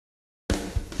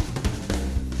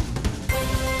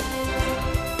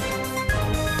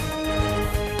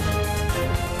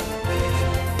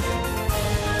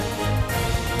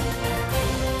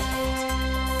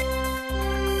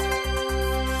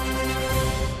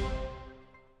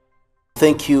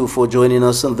Thank you for joining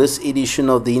us on this edition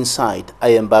of The Insight. I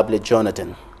am Bable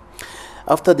Jonathan.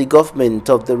 After the government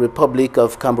of the Republic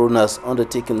of Cameroon has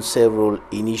undertaken several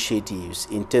initiatives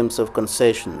in terms of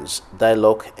concessions,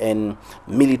 dialogue, and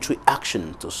military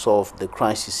action to solve the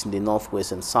crisis in the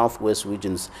northwest and southwest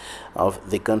regions of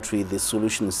the country, the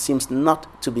solution seems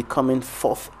not to be coming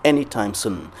forth anytime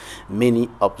soon. Many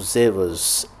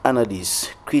observers,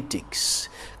 analysts, critics,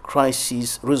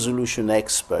 crisis resolution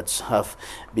experts have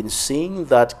been saying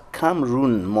that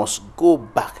Cameroon must go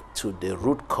back to the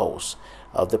root cause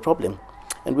of the problem.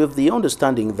 And with the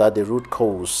understanding that the root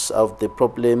cause of the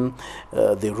problem,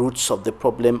 the roots of the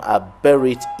problem are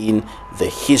buried in the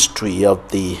history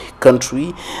of the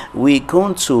country, we're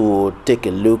going to take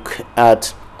a look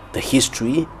at the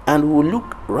history and we'll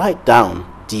look right down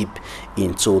deep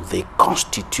into the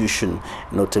constitution,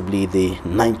 notably the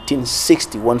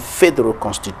 1961 Federal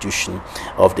Constitution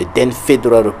of the then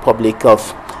Federal Republic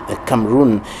of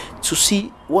Cameroon, to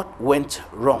see what went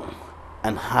wrong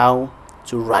and how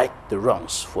to right the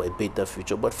wrongs for a better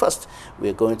future. But first,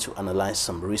 we're going to analyze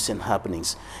some recent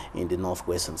happenings in the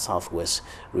northwest and southwest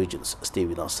regions. Stay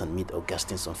with us and meet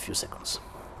Augustine in some few seconds.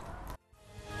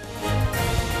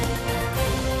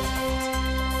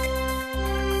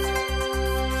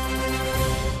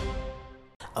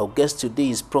 Our guest today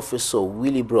is Professor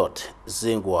Willibroad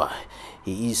Dze-Ngwa.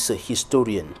 He is a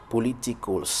historian,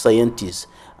 political scientist,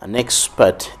 an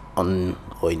expert in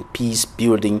peace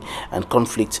building and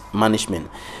conflict management,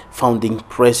 founding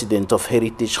president of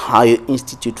Heritage Higher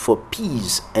Institute for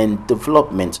Peace and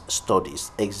Development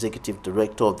Studies, executive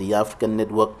director of the African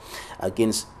Network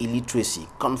Against Illiteracy,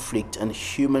 Conflict and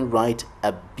Human Rights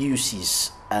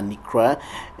Abuses, ANICRA,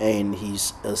 and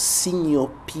he's a senior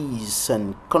peace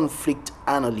and conflict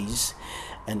analyst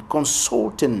and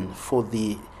consultant for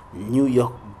the New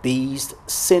York-based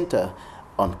Center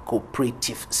on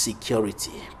Cooperative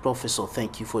Security. Professor,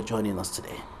 thank you for joining us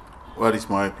today. Well, it's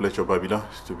my pleasure, Babila,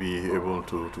 to be able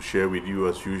to share with you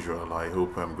as usual. I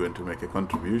hope I'm going to make a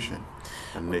contribution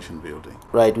in nation building.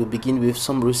 Right, we begin with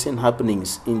some recent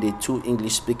happenings in the two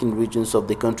English-speaking regions of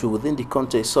the country within the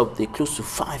context of the close to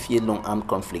 5-year-long armed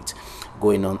conflict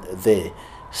going on there.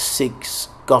 6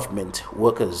 government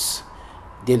workers,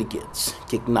 delegates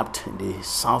kidnapped in the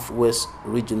southwest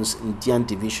region's Indian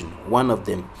division, 1 of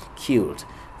them killed,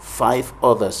 5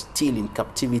 others still in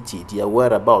captivity, their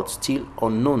whereabouts still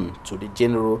unknown to the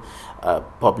general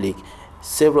public,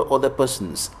 several other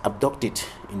persons abducted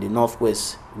in the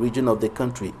northwest region of the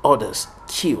country, others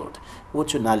killed.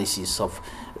 What's your analysis of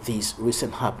these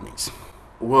recent happenings?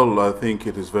 Well, I think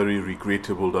it is very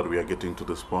regrettable that we are getting to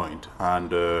this point,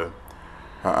 and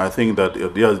I think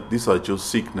that these are just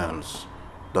signals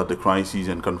that the crisis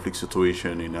and conflict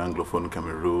situation in Anglophone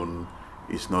Cameroon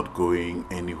is not going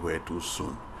anywhere too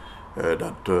soon.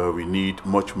 That we need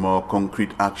much more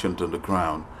concrete action on the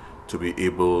ground to be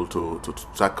able to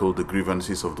tackle the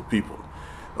grievances of the people.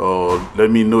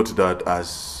 Let me note that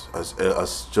as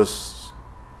just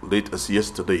late as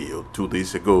yesterday or 2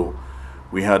 days ago,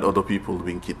 we had other people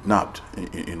being kidnapped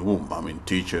in WUM. I mean,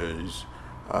 teachers,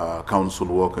 council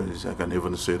workers. I can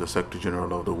even say the Secretary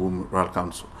General of the WUM Rural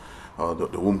Council.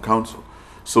 The WUM Council.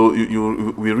 So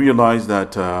we realize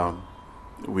that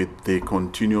with the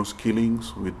continuous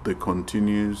killings, with the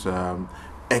continuous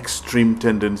extreme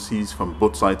tendencies from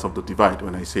both sides of the divide,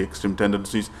 when I say extreme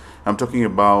tendencies, I'm talking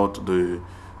about the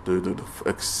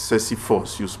excessive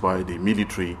force used by the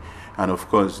military, and of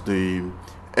course the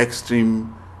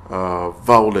extreme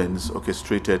violence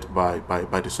orchestrated by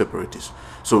the separatists.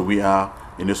 So we are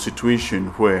in a situation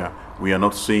where we are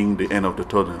not seeing the end of the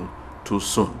tunnel too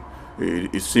soon.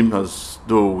 It seems as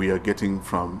though we are getting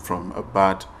from a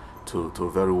bad to a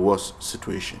very worse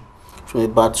situation. From a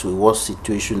bad to a worse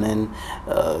situation, and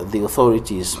the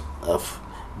authorities have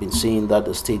been saying that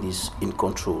the state is in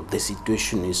control. The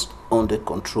situation is under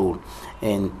control,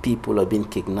 and people are being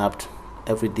kidnapped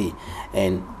every day,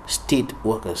 and state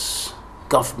workers,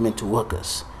 government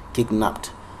workers kidnapped,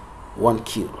 1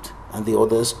 killed, and the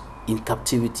others in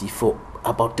captivity for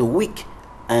about a week,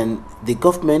 and the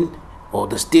government or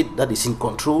the state that is in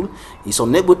control is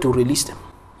unable to release them.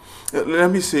 Let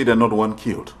me say that not 1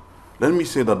 killed. Let me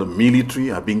say that the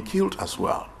military are being killed as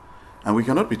well. And we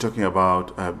cannot be talking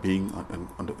about being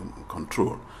under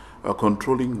control.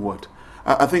 Controlling what?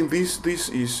 I think this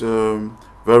is being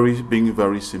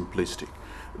very simplistic.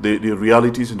 The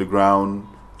realities in the ground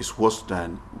is worse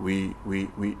than we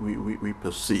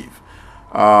perceive.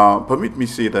 Permit me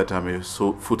say that I'm a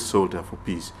foot soldier for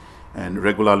peace, and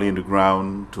regularly in the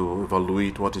ground to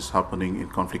evaluate what is happening in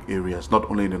conflict areas, not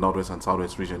only in the northwest and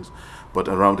southwest regions, but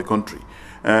around the country.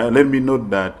 Let me note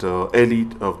that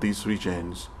elite of these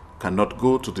regions cannot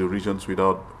go to the regions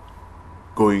without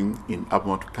going in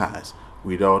armored cars,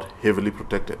 without heavily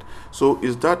protected. So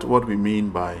is that what we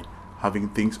mean by having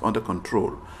things under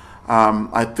control?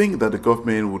 I think that the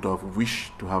government would have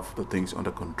wished to have the things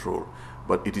under control,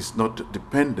 but it is not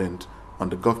dependent on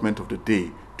the government of the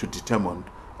day to determine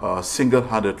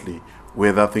single-handedly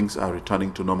whether things are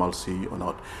returning to normalcy or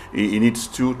not. It needs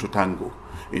two to tango.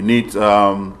 It needs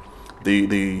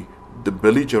the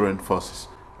belligerent forces.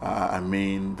 I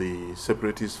mean the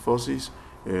separatist forces,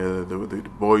 the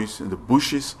boys in the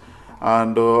bushes,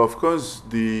 and of course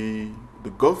the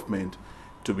government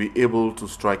to be able to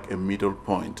strike a middle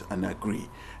point and agree.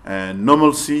 And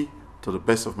normalcy, to the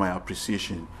best of my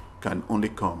appreciation, can only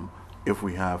come if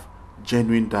we have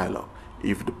genuine dialogue,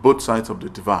 if the both sides of the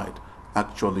divide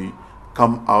actually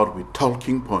come out with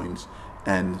talking points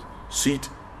and sit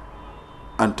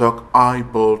and talk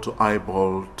eyeball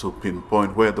to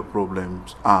pinpoint where the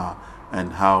problems are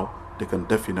and how they can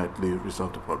definitely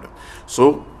resolve the problem.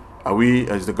 So are we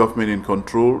as the government in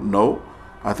control? No.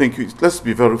 I think let's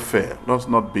be very fair. Let's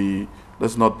not be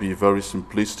very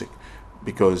simplistic,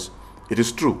 because it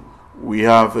is true we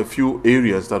have a few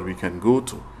areas that we can go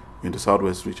to in the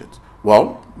southwest regions.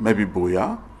 Well, maybe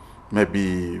Boya,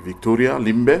 maybe Victoria,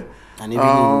 Limbe, and even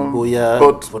in Boya,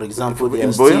 but for example, there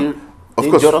are still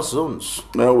dangerous zones.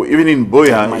 Even in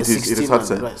Boya, it is hard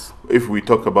to say. If we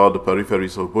talk about the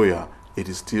peripheries of Boya, it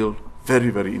is still very,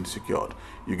 very insecure.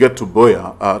 You get to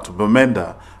Boya, to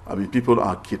Bamenda, I mean, people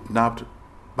are kidnapped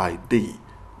by day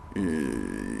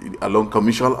along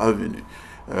Commercial Avenue.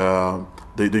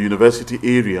 The university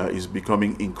area is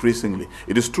becoming increasingly.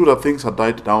 It is true that things have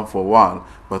died down for a while,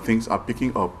 but things are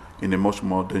picking up in a much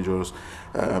more dangerous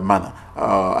manner.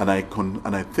 And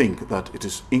I think that it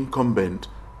is incumbent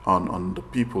on the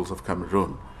peoples of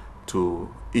Cameroon to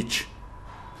each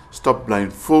stop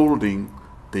blindfolding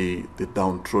the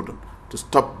downtrodden, to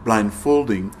stop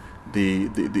blindfolding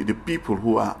the people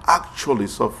who are actually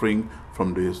suffering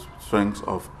from the strength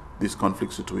of this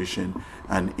conflict situation,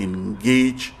 and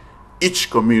engage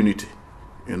each community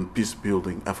in peace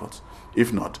building efforts.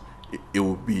 If not, it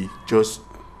will be just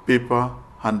paper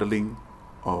handling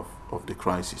of the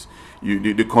crisis.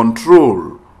 The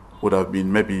control would have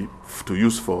been maybe to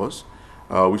use force,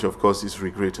 which of course is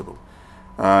regrettable.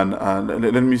 And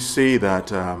let me say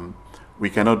that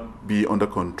we cannot be under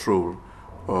control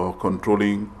or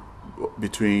controlling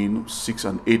between 6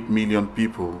 and 8 million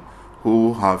people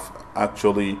who have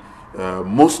actually,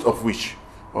 most of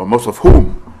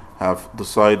whom have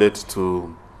decided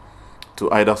to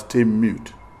either stay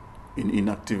mute in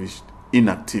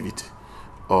inactivity,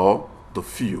 or the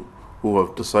few who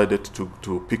have decided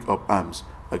to pick up arms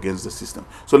against the system.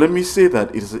 So let me say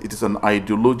that it is an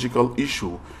ideological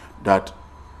issue that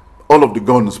all of the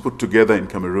guns put together in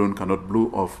Cameroon cannot blow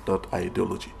off that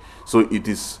ideology. So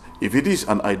if it is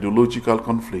an ideological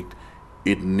conflict,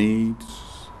 it needs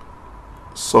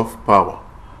soft power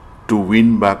to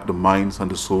win back the minds and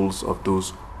the souls of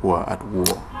those who are at war.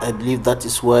 I believe that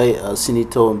is why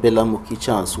Senator Bella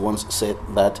Mukichans once said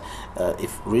that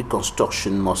if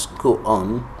reconstruction must go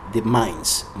on, the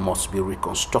minds must be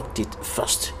reconstructed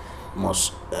first,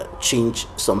 must change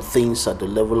some things at the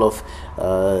level of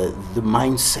the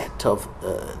mindset of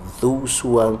those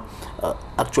who are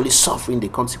actually suffering the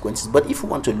consequences. But if we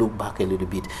want to look back a little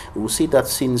bit, we will see that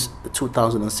since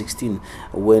 2016,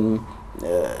 when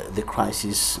the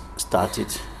crisis started,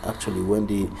 actually when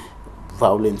the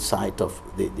violent side of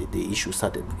the issue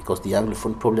started, because the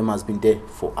Anglophone problem has been there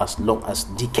for as long as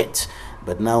decades,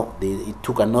 but now it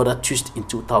took another twist in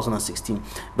 2016.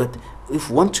 But if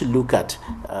we want to look at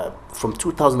from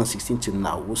 2016 to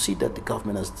now, we'll see that the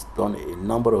government has done a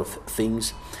number of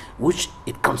things which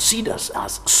it considers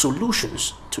as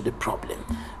solutions to the problem,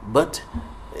 but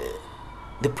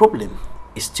the problem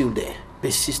is still there,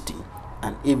 persisting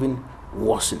and even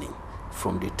worsening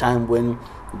from the time when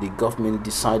the government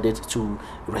decided to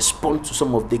respond to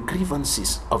some of the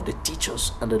grievances of the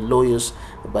teachers and the lawyers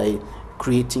by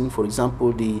creating, for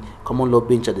example, the common law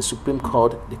bench at the Supreme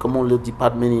Court, the common law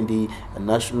department in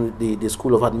the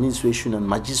School of Administration and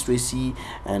Magistracy,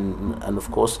 and of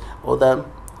course other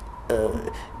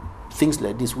things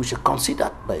like this, which are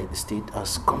considered by the state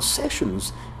as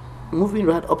concessions, moving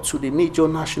right up to the major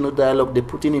national dialogue, the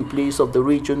putting in place of the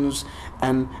regions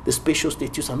and the special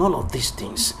status, and all of these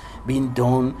things being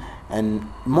done, and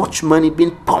much money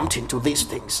being pumped into these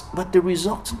things, but the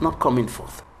result not coming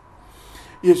forth.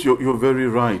 Yes, you're very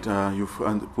right. You've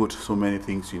put so many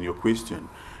things in your question.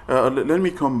 Let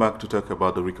me come back to talk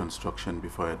about the reconstruction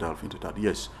before I delve into that.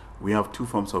 Yes, we have two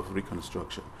forms of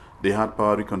reconstruction: the hard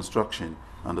power reconstruction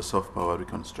and the soft power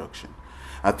reconstruction.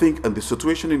 I think in the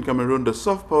situation in Cameroon, the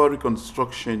soft power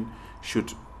reconstruction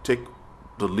should take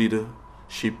the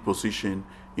leadership position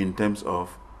in terms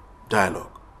of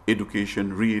dialogue,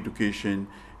 education, re-education,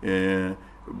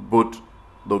 both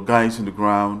the guys in the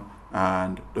ground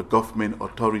and the government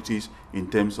authorities in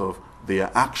terms of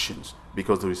their actions,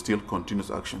 because there is still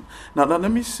continuous action. Now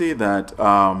let me say that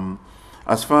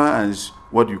as far as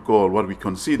what we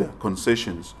consider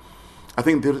concessions, I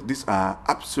think these are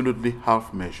absolutely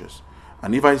half measures.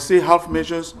 And if I say half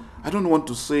measures, I don't want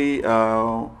to say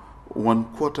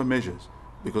 1/4 measures,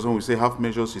 because when we say half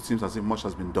measures, it seems as if much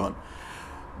has been done.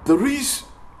 There is,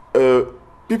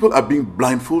 people are being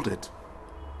blindfolded,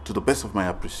 to the best of my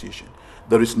appreciation.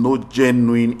 There is no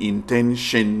genuine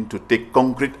intention to take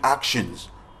concrete actions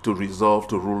to resolve,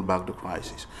 to roll back the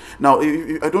crisis. Now,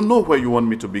 I don't know where you want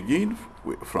me to begin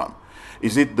from.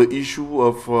 Is it the issue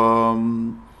of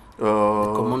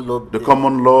the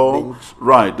common law bench.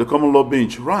 Right, the common law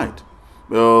bench, right.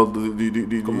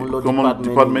 The common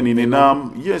department in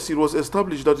Enam. Yes, it was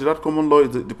established that that common law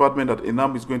department at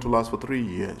Enam is going to last for 3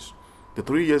 years. The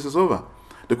 3 years is over.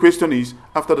 The question is,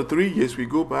 after the 3 years, we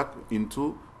go back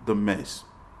into the mess.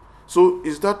 So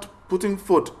is that putting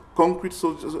forth concrete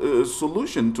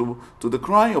solution to the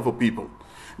cry of a people?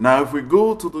 Now, if we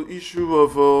go to the issue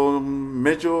of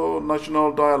major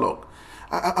national dialogue,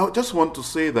 I just want to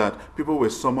say that people were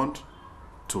summoned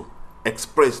to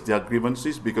express their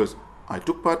grievances, because I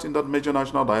took part in that major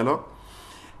national dialogue.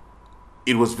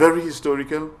 It was very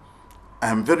historical.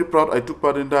 I'm very proud I took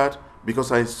part in that,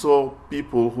 because I saw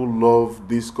people who love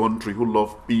this country, who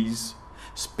love peace,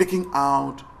 speaking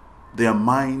out their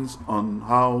minds on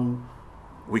how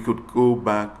we could go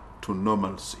back to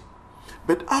normalcy.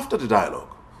 But after the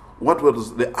dialogue, what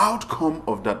was the outcome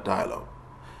of that dialogue?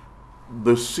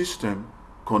 The system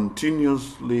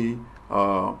continuously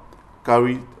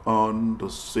carried on the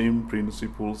same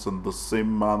principles and the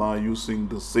same manner, using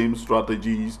the same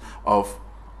strategies of,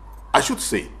 I should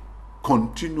say,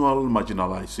 continual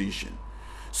marginalization.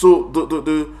 So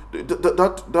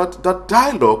that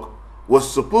dialogue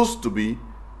was supposed to be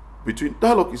between.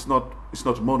 Dialogue is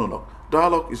not monologue.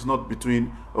 Dialogue is not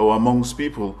between or amongst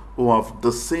people who have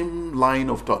the same line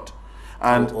of thought,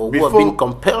 and or who have been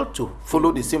compelled to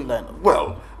follow the same line.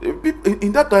 Well,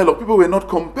 in that dialogue, people were not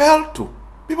compelled to.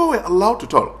 People were allowed to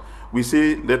talk. We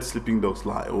say, let sleeping dogs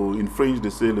lie, or in French they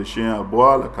say, le chien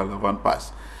aboie, la caravane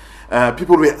passe.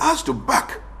 People were asked to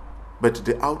back, but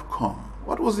the outcome,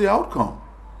 what was the outcome?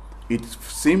 It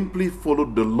simply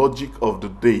followed the logic of the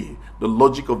day, the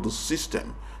logic of the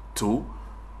system, to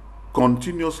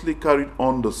continuously carry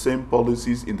on the same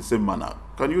policies in the same manner.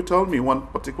 Can you tell me one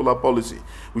particular policy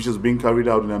which is being carried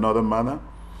out in another manner?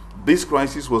 This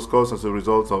crisis was caused as a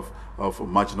result of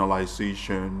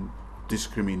marginalization,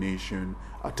 discrimination,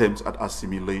 attempts at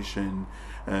assimilation,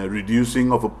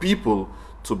 reducing of a people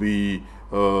to be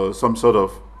some sort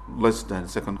of less than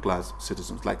second-class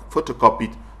citizens, like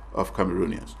photocopied of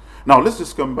Cameroonians. Now, let's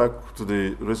just come back to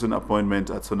the recent appointment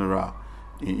at Sonora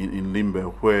in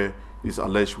Limbe, where it's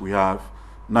alleged we have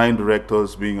 9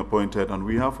 directors being appointed, and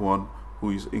we have one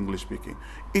who is English-speaking.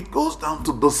 It goes down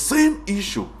to the same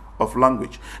issue of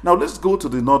language. Now, let's go to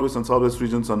the Northwest and Southwest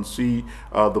regions and see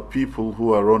the people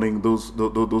who are running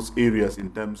those areas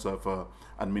in terms of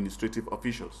administrative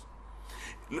officials.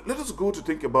 Let us go to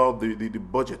think about the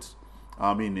budgets.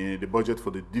 I mean, the budget for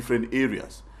the different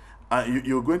areas.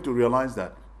 You're going to realize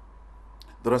that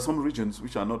there are some regions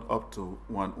which are not up to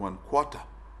one quarter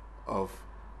of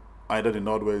either the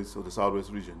Northwest or the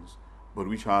Southwest regions, but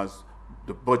which has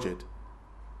the budget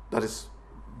that is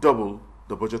double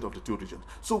the budget of the 2 regions.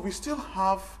 So we still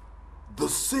have the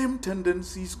same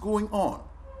tendencies going on,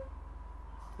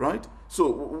 right? So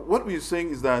what we're saying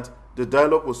is that the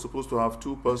dialogue was supposed to have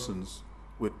 2 persons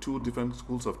with 2 different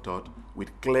schools of thought,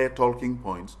 with clear talking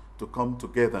points to come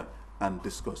together and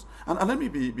discuss. And let me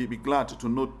be glad to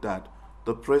note that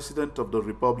the President of the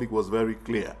Republic was very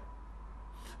clear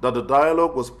that the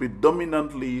dialogue was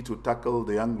predominantly to tackle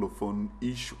the Anglophone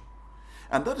issue.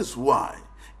 And that is why,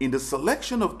 in the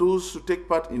selection of those to take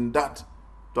part in that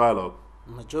dialogue,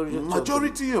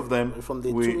 majority of them from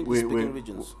the 2 English-speaking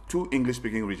regions. 2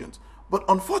 English-speaking regions. But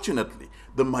unfortunately,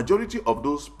 the majority of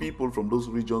those people from those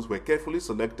regions were carefully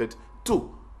selected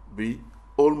to be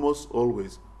almost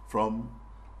always from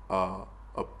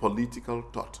a political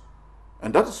thought.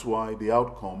 And that is why the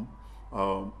outcome,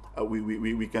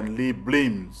 we can lay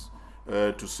blames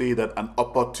to say that an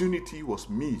opportunity was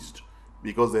missed,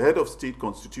 because the head of state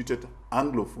constituted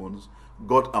Anglophones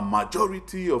got a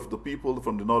majority of the people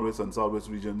from the Northwest and Southwest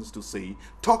regions to say,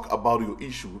 talk about your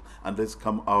issue and let's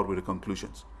come out with the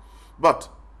conclusions. But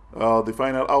the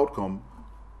final outcome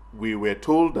we were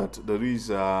told that there is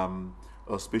a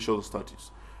special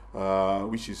status,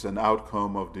 which is an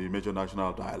outcome of the major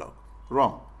national dialogue.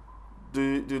 Wrong.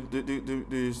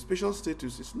 The special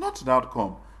status is not an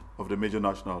outcome of the major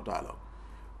national dialogue.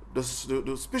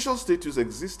 The special status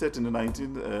existed in the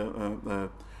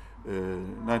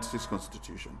 1996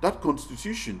 Constitution. That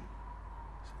Constitution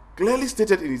clearly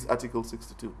stated in its Article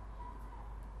 62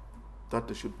 that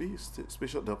there should be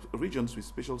the regions with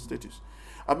special status.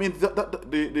 I mean,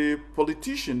 the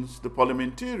politicians, the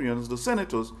parliamentarians, the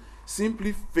senators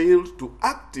simply failed to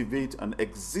activate an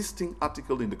existing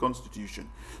article in the Constitution.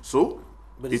 So,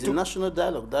 but it's a national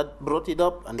dialogue that brought it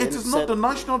up, and it then is not the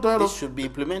national dialogue. This should be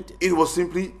implemented. It was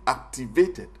simply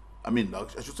activated. I mean, I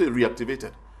should say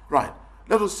reactivated. Right.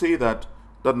 Let us say that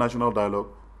that national dialogue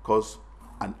caused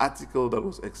an article that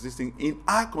was existing in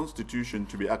our Constitution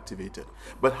to be activated.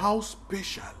 But how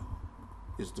special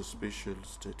is the special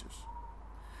status?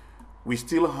 We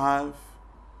still have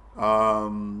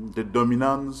the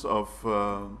dominance of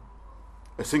a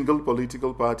single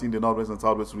political party in the Northwest and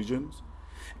Southwest regions.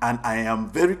 And I am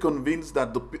very convinced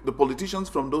that the politicians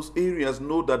from those areas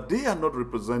know that they are not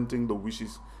representing the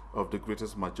wishes of the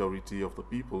greatest majority of the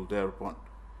people thereupon.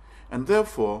 And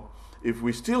therefore, if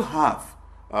we still have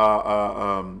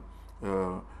we're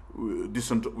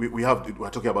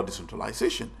talking about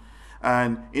decentralization,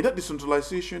 and in that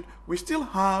decentralization, we still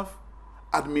have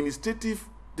administrative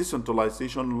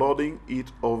decentralization lording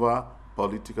it over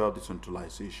political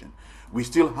decentralization. We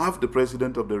still have the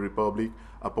President of the Republic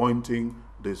appointing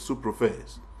the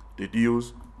sous-préfets, the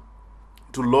DUs,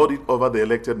 to lord it over the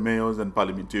elected mayors and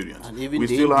parliamentarians. And even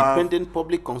the independent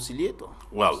public conciliator.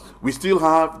 Well, we still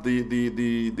have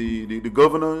the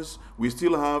governors, we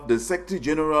still have the secretary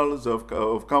generals of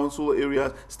council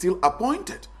areas still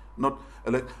appointed, not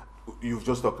elect. You've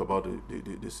just talked about the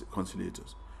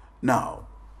conciliators. Now,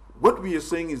 what we are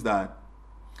saying is that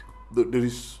there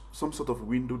is some sort of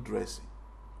window dressing.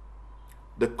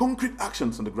 The concrete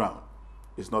actions on the ground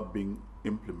is not being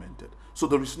implemented. So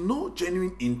there is no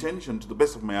genuine intention, to the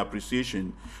best of my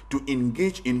appreciation, to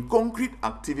engage in concrete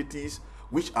activities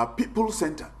which are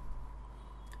people-centered.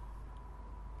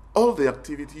 All the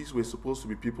activities were supposed to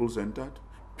be people-centered,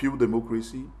 pure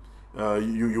democracy.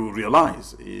 You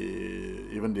realize,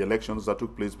 even the elections that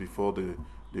took place before the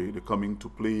coming to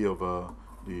play of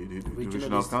the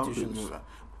regional councils,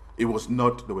 it was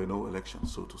not, there were no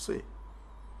elections, so to say.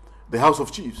 The House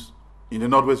of Chiefs in the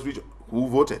Northwest region, who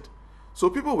voted? So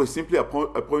people were simply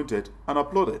appointed and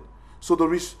applauded. So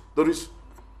there is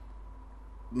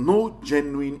no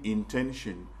genuine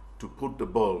intention to put the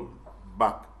ball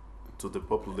back to the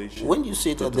population. When you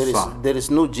say that there is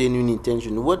no genuine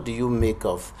intention, what do you make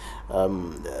of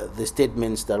the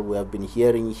statements that we have been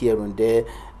hearing here and there,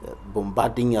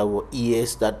 bombarding our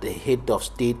ears, that the head of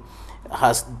state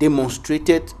has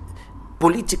demonstrated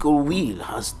political will,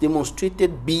 has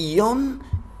demonstrated beyond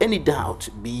any doubt,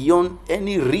 beyond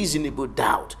any reasonable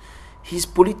doubt, his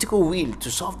political will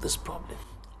to solve this problem?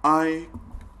 I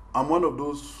am one of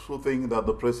those who think that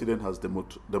the president has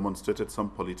demonstrated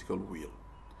some political will.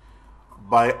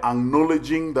 By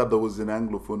acknowledging that there was an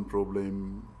Anglophone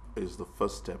problem is the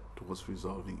first step towards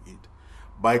resolving it.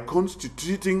 By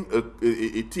constituting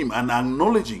a team and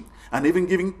acknowledging and even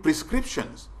giving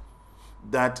prescriptions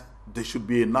that there should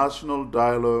be a national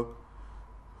dialogue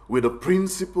with the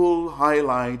principal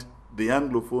highlight, the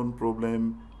Anglophone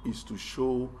problem is to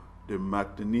show the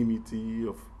magnanimity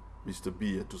of Mr.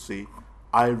 Biya to say,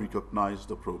 I recognize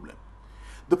the problem.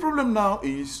 The problem now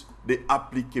is the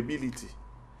applicability,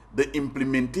 the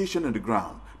implementation on the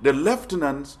ground, the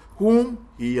lieutenants whom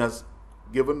he has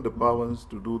given the powers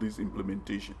to do these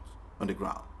implementations on the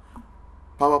ground.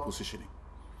 Power positioning.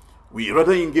 We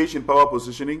rather engage in power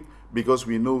positioning because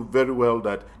we know very well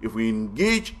that if we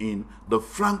engage in the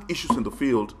frank issues in the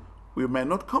field, we might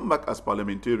not come back as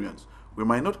parliamentarians. We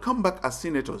might not come back as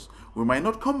senators. We might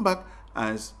not come back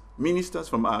as ministers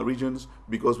from our regions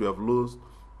because we have lost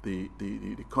the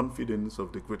confidence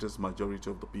of the greatest majority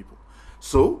of the people.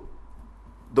 So,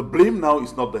 the blame now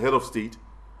is not the head of state,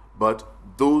 but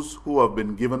those who have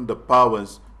been given the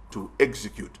powers to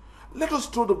execute. Let us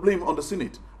throw the blame on the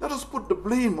Senate. Let us put the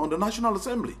blame on the National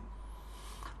Assembly.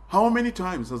 How many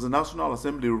times has the National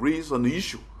Assembly raised an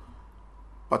issue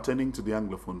pertaining to the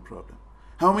Anglophone problem?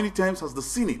 How many times has the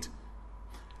Senate,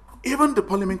 even the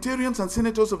parliamentarians and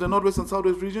senators of the Northwest and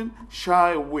Southwest region,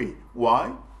 shy away?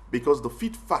 Why? Because the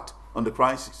feet fat on the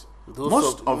crisis.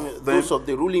 Those of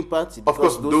the ruling party, because of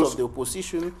course, those of the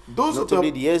opposition,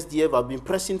 notably the SDF, have been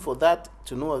pressing for that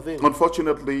to no avail.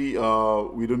 Unfortunately,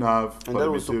 we don't have and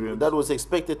that was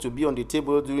expected to be on the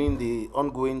table during the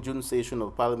ongoing June session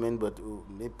of Parliament, but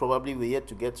probably we're yet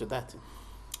to get to that.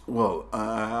 Well,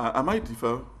 I might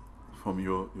differ from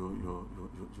your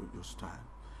stand.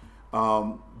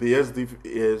 The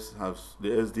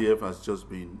SDF has just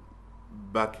been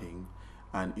backing,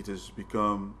 and it has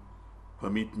become,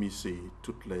 permit me say,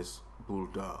 toothless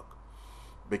bulldog,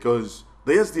 because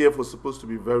the SDF was supposed to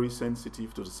be very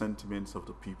sensitive to the sentiments of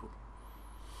the people,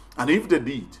 and if they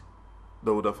did,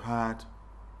 they would have had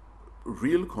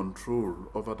real control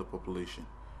over the population.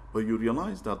 But you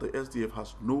realize that the SDF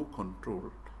has no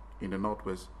control in the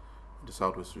northwest, in the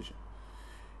southwest region.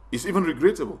 It's even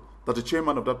regrettable that the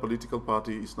chairman of that political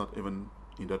party is not even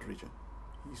in that region.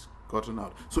 He's gotten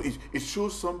out. So it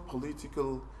shows some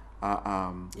political...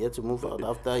 he had to move out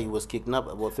after he was kidnapped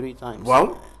about 3 times.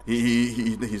 Well,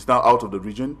 he's now out of the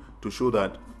region to show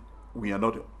that we are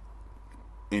not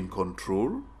in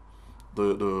control.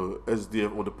 The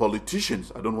SDF, or the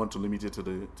politicians, I don't want to limit it to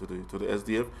the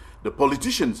SDF, the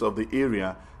politicians of the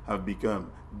area have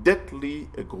become deathly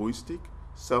egoistic,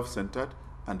 self-centered,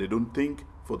 and they don't think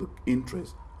for the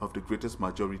interest of the greatest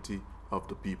majority of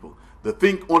the people. They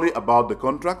think only about the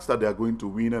contracts that they are going to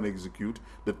win and execute.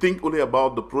 They think only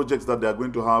about the projects that they are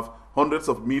going to have hundreds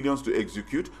of millions to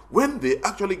execute, when they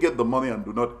actually get the money and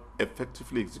do not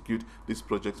effectively execute these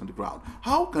projects on the ground.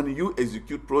 How can you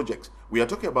execute projects? We are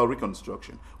talking about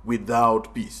reconstruction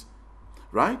without peace,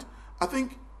 right? I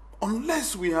think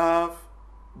unless we have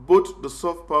both the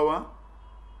soft power,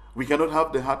 we cannot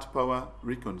have the hard power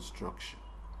reconstruction.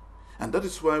 And that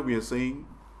is why we are saying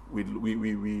we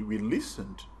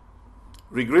listened,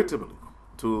 regrettably,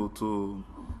 to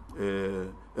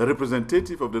a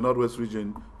representative of the Northwest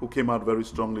region who came out very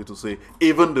strongly to say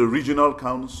even the regional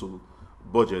council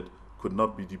budget could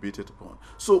not be debated upon.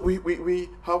 So we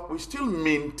still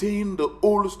maintain the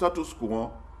old status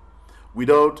quo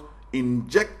without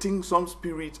injecting some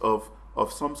spirit of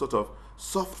some sort of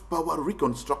soft power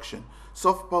reconstruction.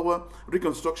 Soft power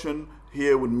reconstruction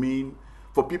here would mean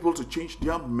for people to change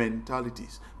their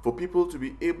mentalities, for people to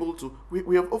be able to...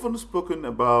 We have often spoken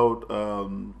about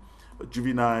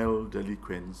juvenile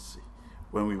delinquency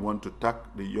when we want to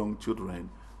tack the young children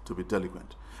to be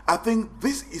delinquent. I think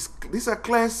these are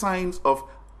clear signs of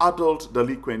adult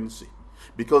delinquency,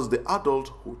 because the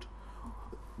adulthood,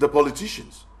 the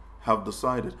politicians have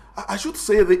decided, I should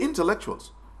say the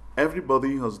intellectuals,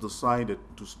 everybody has decided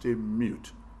to stay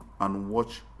mute and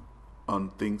watch on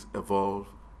things evolve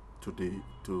today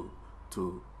to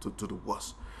the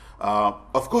worst.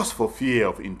 Of course, for fear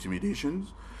of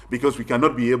intimidations, because we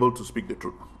cannot be able to speak the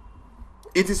truth.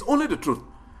 It is only the truth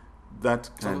that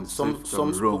can some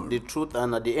spoke the truth,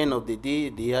 and at the end of the day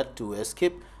they had to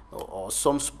escape, or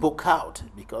some spoke out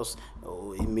because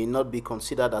it may not be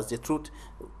considered as the truth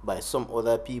by some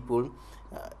other people.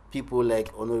 People like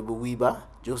Honorable Wiba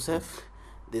Joseph,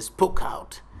 they spoke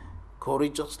out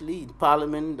courageously in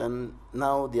Parliament, and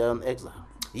now they are in exile.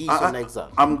 He's on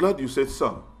exile. I'm glad you said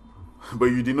some, but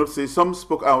you did not say some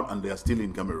spoke out and they are still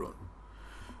in Cameroon.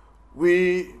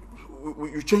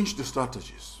 You changed the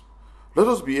strategies. Let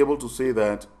us be able to say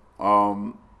that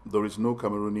there is no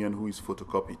Cameroonian who is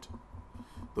photocopied.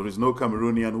 There is no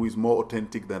Cameroonian who is more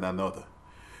authentic than another.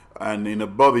 And in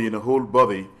a whole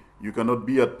body, you cannot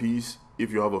be at peace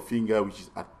if you have a finger which is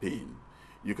at pain.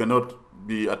 You cannot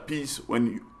be at peace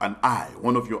when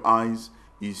one of your eyes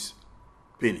is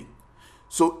paining.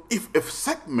 So if a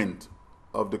segment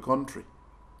of the country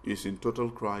is in total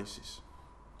crisis,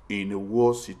 in a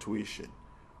war situation,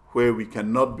 where we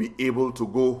cannot be able to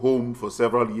go home for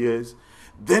several years,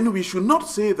 then we should not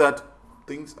say that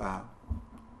things are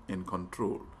in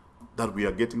control, that we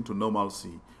are getting to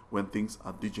normalcy when things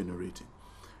are degenerating.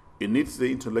 It needs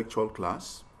the intellectual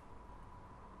class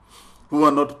who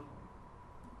are not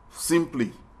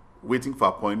simply waiting for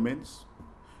appointments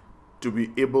to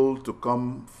be able to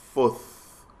come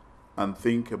forth and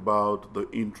think about the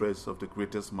interests of the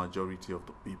greatest majority of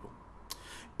the people.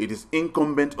 It is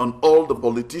incumbent on all the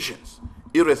politicians,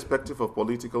 irrespective of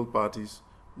political parties,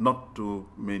 not to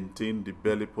maintain the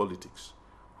belly politics,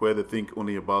 where they think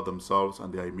only about themselves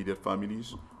and their immediate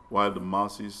families, while the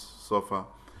masses suffer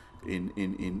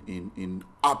in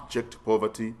abject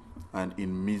poverty and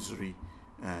in misery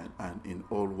and in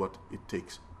all what it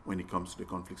takes when it comes to the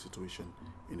conflict situation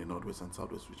in the Northwest and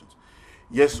Southwest regions.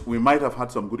 Yes, we might have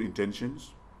had some good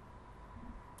intentions.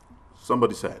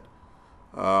 Somebody said,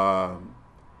 the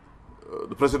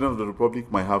President of the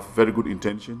Republic might have very good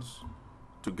intentions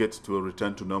to get to a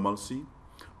return to normalcy,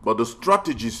 but the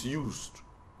strategies used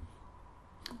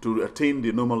to attain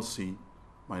the normalcy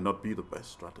might not be the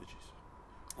best strategies.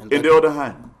 On the other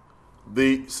hand,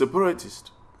 the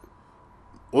separatists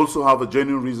also have a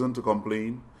genuine reason to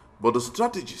complain, but the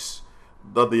strategies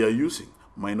that they are using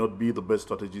might not be the best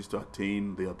strategies to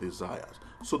attain their desires.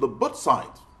 So the both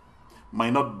sides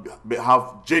might not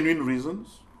have genuine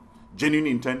reasons, genuine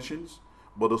intentions,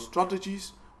 but the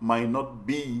strategies might not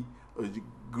be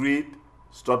great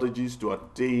strategies to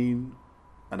attain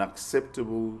an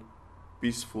acceptable,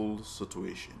 peaceful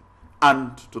situation.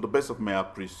 And to the best of my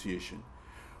appreciation,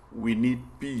 we need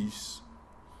peace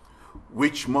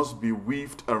which must be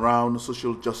weaved around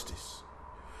social justice.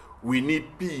 We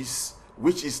need peace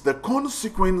which is the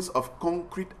consequence of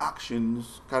concrete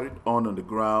actions carried on the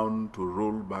ground to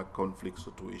roll back conflict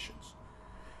situations.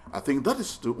 I think that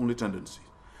is the only tendency.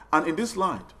 And in this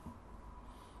light,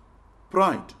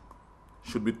 pride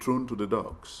should be thrown to the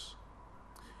dogs.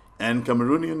 And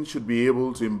Cameroonians should be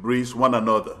able to embrace one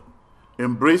another,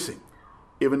 embracing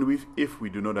even if we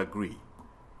do not agree,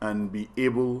 and be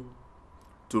able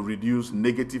to reduce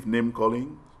negative name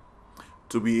calling,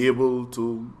 to be able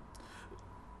to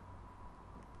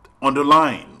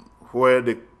underline where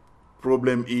the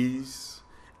problem is,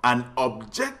 and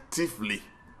objectively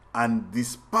and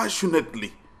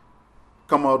dispassionately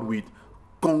come out with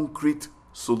concrete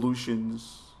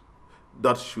solutions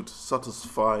that should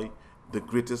satisfy the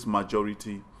greatest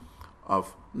majority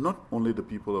of not only the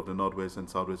people of the Northwest and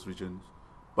Southwest regions,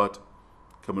 but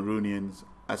Cameroonians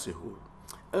as a whole.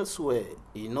 Elsewhere,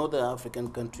 in other African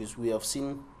countries, we have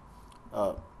seen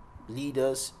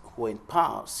leaders who are in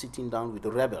power sitting down with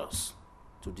the rebels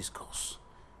to discuss.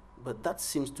 But that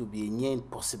seems to be a near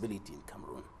impossibility in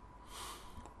Cameroon.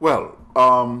 Well,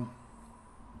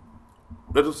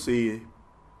 let us say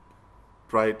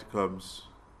pride comes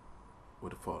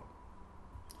with a fall.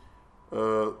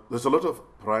 There's a lot of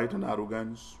pride and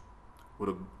arrogance with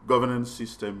the governance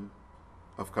system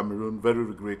of Cameroon, very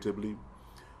regrettably,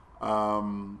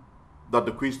 that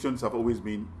the questions have always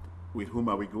been, with whom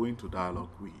are we going to dialogue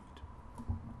with?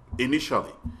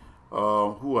 Initially,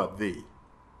 who are they?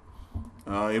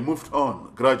 It moved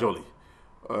on gradually.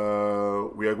 We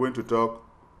are going to talk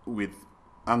with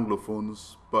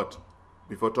Anglophones, but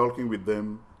before talking with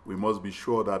them, we must be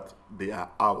sure that they are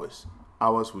ours.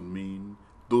 Ours would mean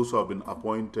those who have been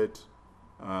appointed,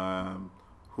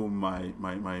 whom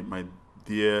my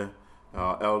dear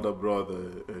elder brother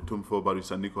Tumfo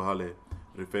Barisaniko Hale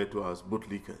referred to as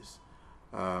bootlickers.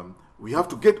 We have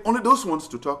to get only those ones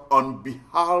to talk on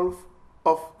behalf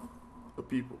of the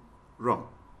people. Wrong.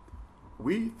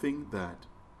 We think that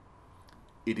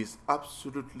it is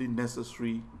absolutely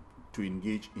necessary to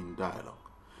engage in dialogue.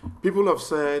 People have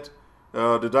said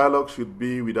the dialogue should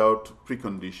be without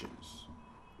preconditions.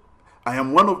 I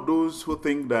am one of those who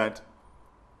think that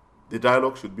the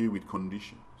dialogue should be with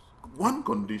conditions. One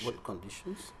condition. What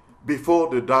conditions? Before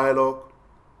the dialogue,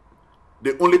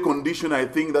 the only condition I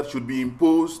think that should be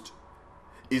imposed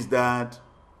is that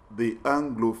the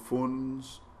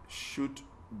Anglophones should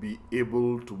be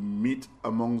able to meet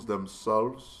amongst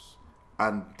themselves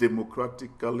and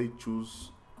democratically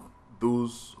choose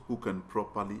those who can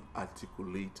properly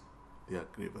articulate their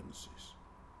grievances.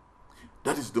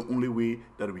 That is the only way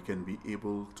that we can be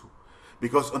able to.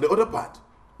 Because on the other part,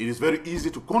 it is very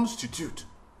easy to constitute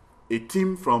a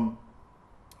team from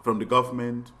the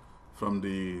government, from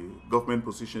the government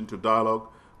position to dialogue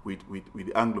with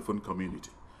the Anglophone community.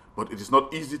 But it is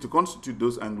not easy to constitute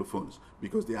those Anglophones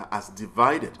because they are as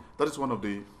divided. That is one of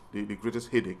the greatest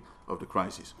headache of the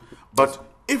crisis. But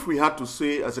if we had to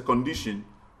say as a condition,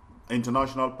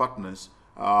 international partners,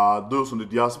 those on the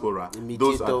diaspora,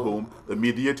 those at home, the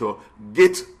mediator,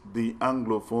 get the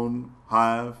Anglophone,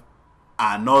 have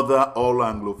another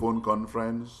all-Anglophone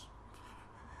conference,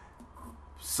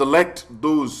 select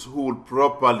those who will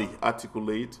properly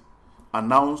articulate,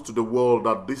 announce to the world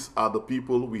that these are the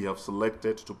people we have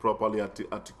selected to properly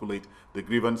articulate the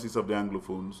grievances of the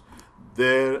Anglophones.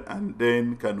 There and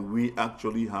then can we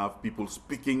actually have people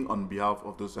speaking on behalf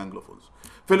of those Anglophones.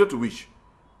 Failure to which,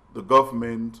 the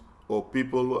government or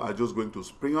people are just going to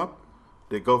spring up.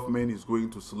 The government is going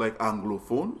to select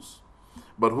Anglophones,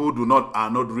 but who are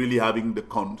not really having the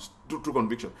true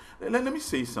conviction. Let me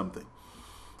say something.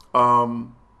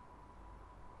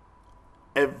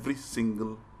 Every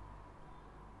single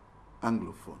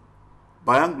Anglophone.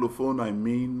 By Anglophone, I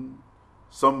mean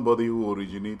somebody who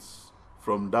originates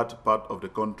from that part of the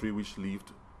country which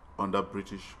lived under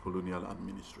British colonial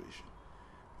administration.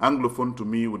 Anglophone to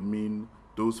me would mean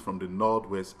those from the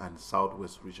Northwest and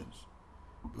Southwest regions.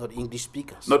 Not English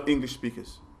speakers. Not English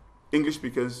speakers. English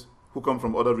speakers who come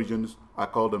from other regions, I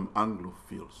call them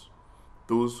Anglophiles.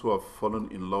 Those who have fallen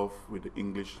in love with the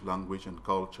English language and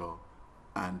culture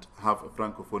and have a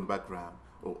Francophone background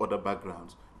or other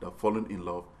backgrounds that have fallen in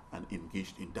love and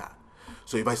engaged in that.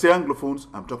 So if I say Anglophones,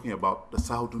 I'm talking about the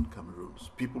southern Cameroons,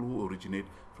 people who originate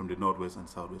from the northwest and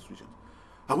southwest regions.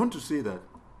 I want to say that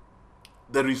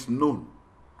there is none.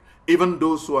 Even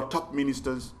those who are top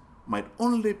ministers might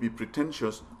only be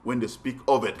pretentious when they speak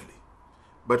overtly.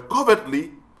 But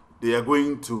covertly, they are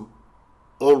going to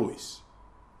always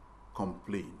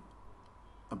complain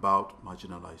about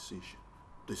marginalization,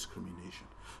 discrimination.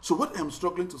 So what I'm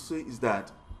struggling to say is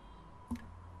that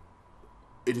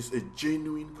it is a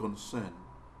genuine concern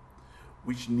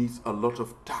which needs a lot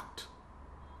of tact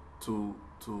to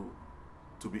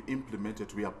be implemented,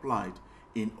 to be applied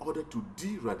in order to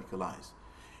de-radicalize.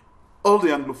 All the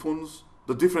Anglophones,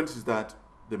 the difference is that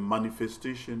the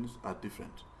manifestations are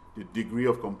different. The degree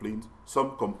of complaint,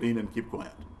 some complain and keep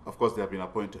quiet. Of course, they have been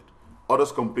appointed.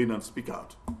 Others complain and speak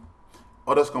out.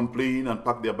 Others complain and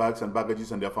pack their bags and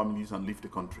baggages and their families and leave the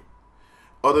country.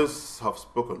 Others have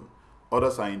spoken.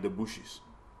 Others are in the bushes.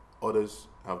 Others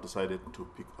have decided to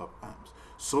pick up arms.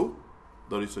 So,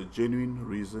 there is a genuine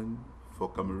reason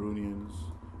for Cameroonians,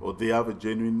 or they have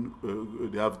genuine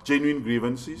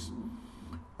grievances,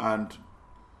 and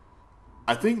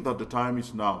I think that the time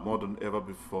is now more than ever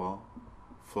before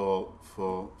for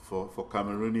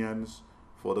Cameroonians,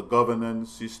 for the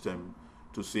governance system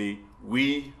to say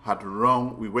we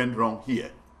went wrong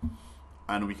here,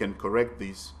 and we can correct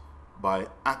this by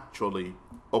actually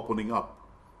opening up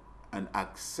and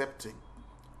accepting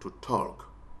to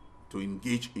talk, to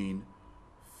engage in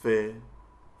fair,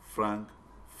 frank,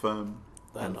 firm,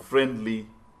 and friendly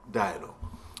dialogue.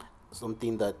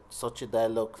 Something that such a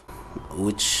dialogue,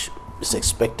 which is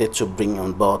expected to bring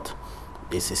on board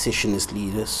the secessionist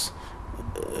leaders,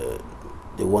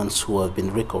 the ones who have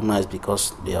been recognized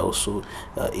because there are also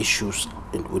issues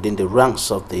within the ranks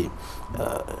of the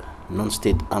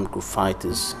non-state armed group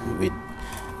fighters, with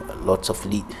lots of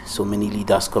so many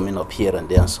leaders coming up here and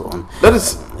there and so on. That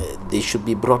is, they should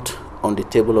be brought on the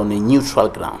table on a neutral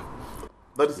ground.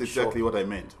 That is exactly what I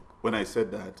meant when I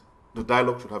said that the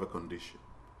dialogue should have a condition.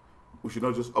 We should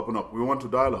not just open up. We want to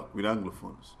dialogue with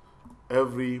Anglophones.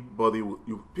 Everybody,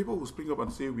 people will speak up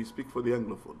and say we speak for the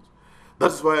Anglophones.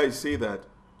 That's why I say that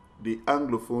the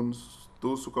Anglophones,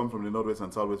 those who come from the northwest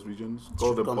and southwest regions,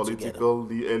 call them political,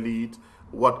 the elite,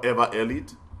 whatever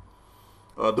elite,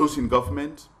 those in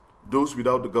government, those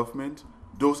without the government,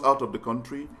 those out of the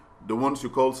country, the ones you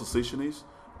call secessionists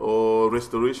or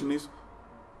restorationists,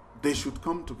 they should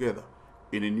come together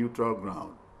in a neutral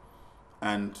ground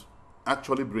and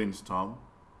actually brainstorm,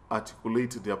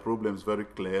 articulate their problems very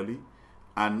clearly,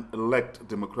 and elect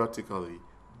democratically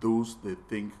those they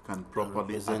think can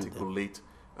properly articulate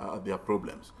their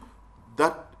problems.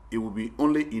 That it will be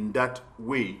only in that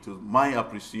way, to my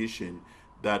appreciation,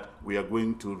 that we are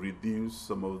going to reduce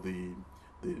some of the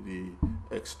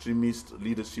extremist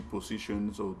leadership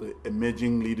positions or the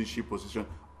emerging leadership position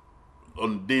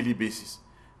on a daily basis.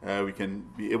 We can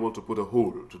be able to put a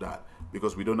hold to that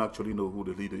because we don't actually know who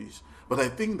the leader is. But I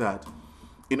think that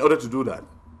in order to do that,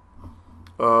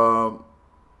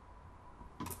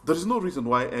 there is no reason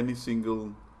why any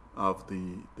single of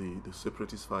the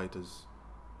separatist fighters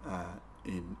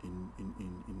in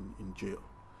jail.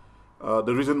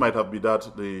 The reason might have been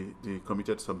that they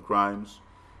committed some crimes,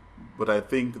 but I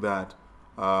think that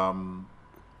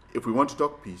if we want to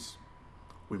talk peace,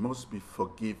 we must be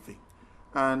forgiving.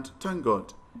 And thank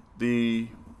God, the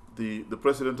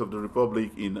President of the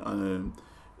Republic in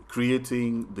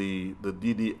creating the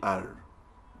DDR,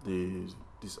 the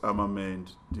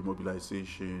Disarmament,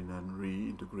 Demobilization and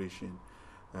Reintegration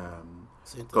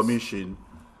Commission,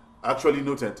 actually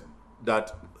noted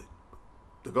that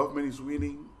the government is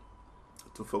willing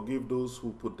to forgive those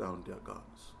who put down their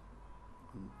guns.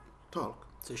 Talk.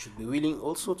 So they should be willing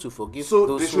also to forgive so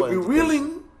those they who are should in be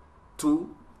willing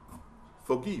to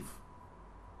forgive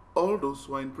all those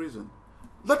who are in prison.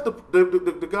 Let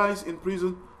the guys in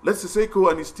prison, let Siseko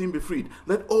and his team be freed.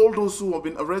 Let all those who have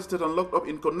been arrested and locked up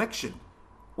in connection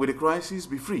with the crisis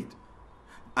be freed.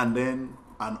 And then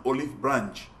an olive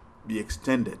branch be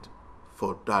extended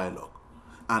for dialogue.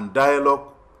 And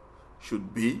dialogue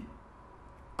should be,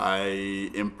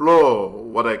 I implore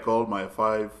what I call my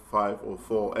 5 or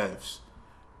 4 Fs.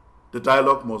 The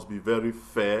dialogue must be very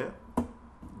fair,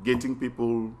 getting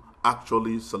people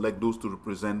actually select those to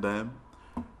represent them.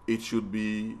 It should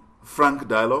be frank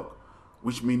dialogue,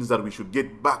 which means that we should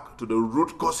get back to the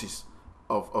root causes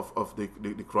of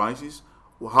the crisis.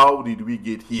 How did we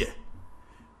get here?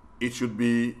 It should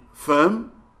be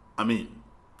firm,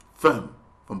 firm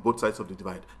from both sides of the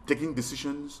divide, taking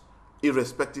decisions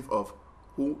irrespective of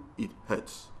who it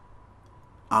hurts,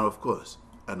 and of course,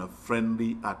 in a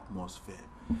friendly atmosphere.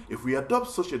 If we adopt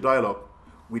such a dialogue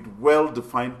with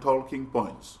well-defined talking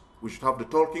points, we should have the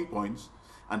talking points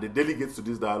and the delegates to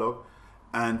this dialogue,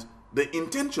 and the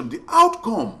intention, the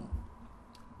outcome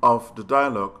of the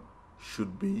dialogue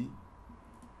should be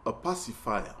a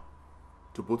pacifier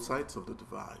to both sides of the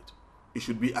divide. It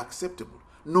should be acceptable,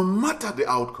 no matter the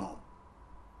outcome.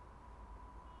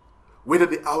 Whether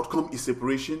the outcome is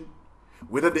separation,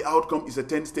 whether the outcome is a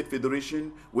 10-state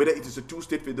federation, whether it is a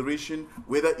 2-state federation,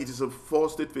 whether it is a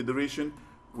 4-state federation,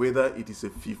 whether it is a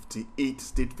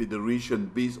 58-state federation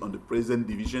based on the present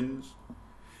divisions,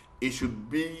 it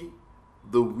should be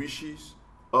the wishes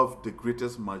of the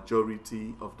greatest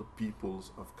majority of the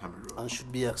peoples of Cameroon. And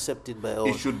should be accepted by all.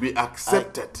 It should be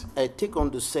accepted. I take on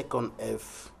the second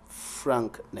F,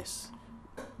 frankness.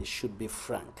 It should be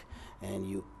frank. And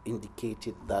you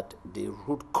indicated that the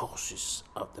root causes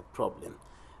of the problem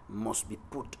must be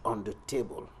put on the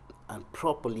table and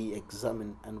properly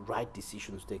examined and right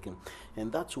decisions taken.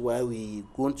 And that's why we're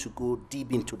going to go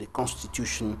deep into the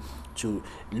Constitution to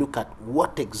look at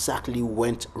what exactly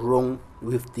went wrong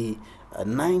with the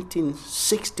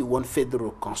 1961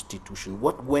 Federal Constitution,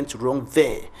 what went wrong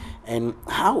there, and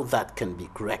how that can be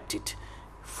corrected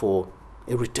for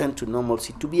a return to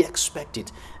normalcy to be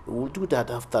expected. We'll do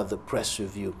that after the press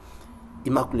review.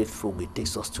 Immaculate Fogwe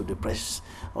takes us to the press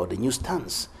or the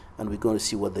newsstands, and we're going to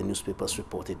see what the newspapers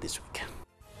reported this week.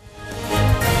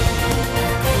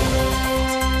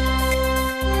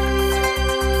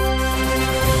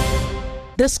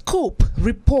 The Scope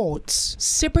reports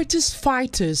separatist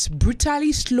fighters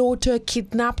brutally slaughter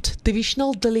kidnapped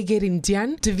divisional delegate in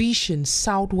Dian Division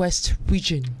Southwest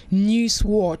Region.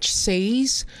 Newswatch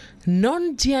says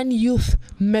non-Dian youth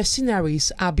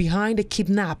mercenaries are behind the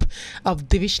kidnap of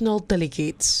divisional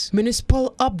delegates.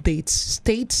 Municipal Updates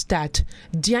states that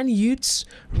Dian youths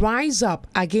rise up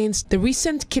against the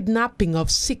recent kidnapping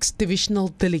of 6 divisional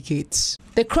delegates.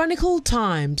 The Chronicle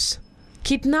Times: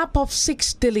 kidnap of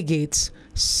 6 delegates.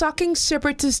 Sucking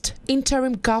separatist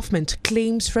interim government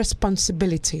claims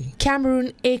responsibility.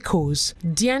 Cameroon echoes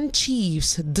Dian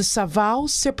chiefs disavow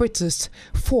separatists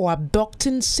for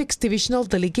abducting 6 divisional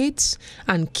delegates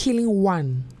and killing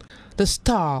 1. The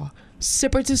Star: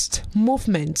 separatist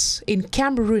movements in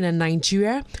Cameroon and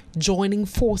Nigeria joining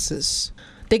forces.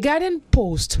 The Guardian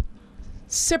Post: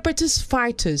 separatist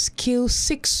fighters kill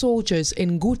 6 soldiers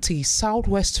in Guti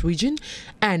Southwest Region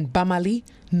and Bamali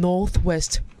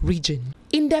Northwest Region.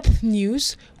 In-depth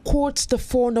news quotes the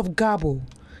phone of Gabo.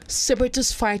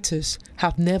 Separatist fighters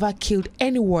have never killed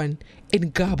anyone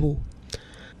in Gabo.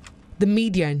 The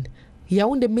Median: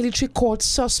 Yaoundé military court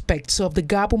suspects of the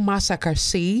Gabo massacre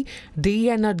say they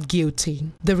are not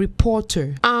guilty. The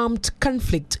Reporter: armed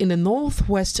conflict in the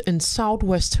northwest and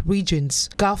southwest regions.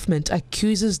 Government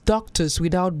accuses Doctors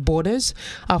Without Borders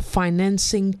of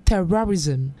financing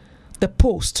terrorism. The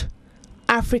Post: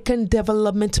 African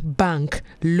Development Bank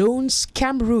loans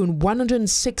Cameroon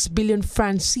 106 billion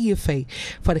francs CFA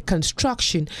for the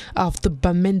construction of the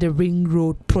Bamenda Ring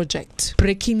Road project.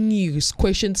 Breaking news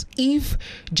questions if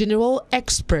General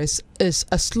Express is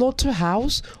a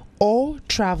slaughterhouse or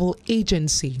travel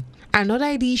agency. Another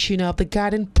edition of the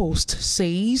Garden Post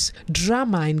says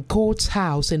drama in God's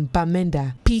house in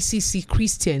Bamenda. PCC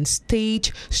Christians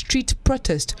stage street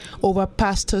protest over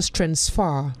pastor's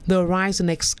transfer. The Horizon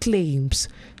exclaims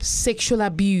sexual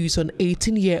abuse on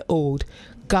 18-year-old.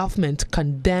 Government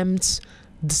condemns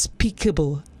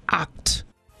despicable act.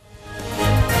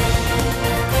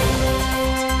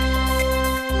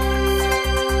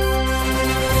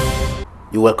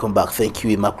 You're welcome back. Thank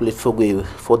you, Immaculate Fogwe,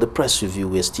 for the press review.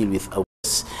 We're still with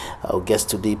our guest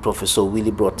today, Professor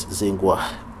Willibroad Dze-Ngwa,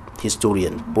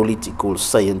 historian, political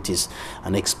scientist,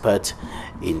 and expert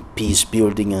in peace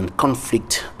building and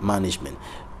conflict management.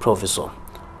 Professor,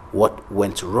 what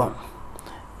went wrong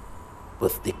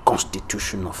with the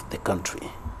constitution of the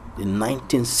country, the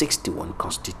 1961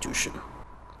 Constitution?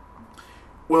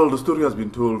 Well, the story has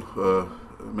been told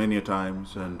many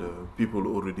times, and people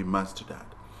already mastered that.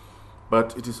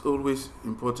 But it is always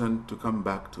important to come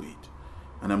back to it.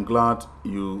 And I'm glad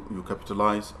you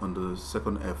capitalize on the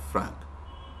second F, frank.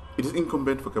 It is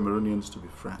incumbent for Cameroonians to be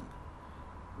frank.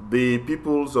 The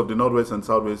peoples of the northwest and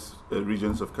southwest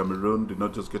regions of Cameroon did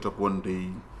not just get up one day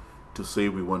to say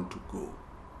we want to go.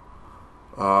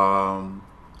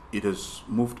 It has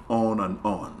moved on.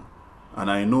 And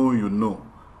I know you know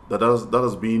that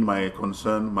has been my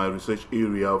concern, my research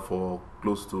area for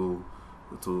close to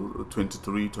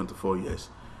 23, 24 years.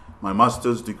 My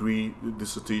master's degree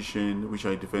dissertation, which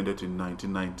I defended in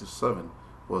 1997,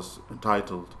 was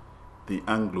entitled The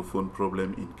Anglophone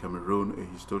Problem in Cameroon,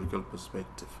 a Historical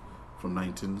Perspective from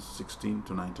 1916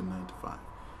 to 1995.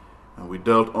 And we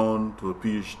dealt on to a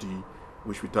PhD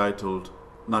which we titled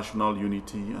National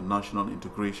Unity and National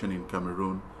Integration in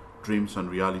Cameroon, Dreams and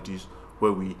Realities,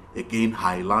 where we again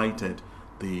highlighted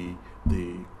the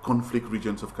conflict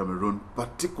regions of Cameroon,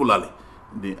 particularly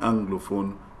the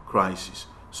Anglophone crisis.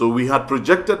 So we had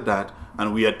projected that,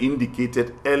 and we had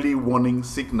indicated early warning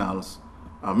signals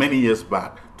many years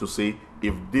back to say,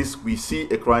 if we see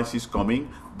a crisis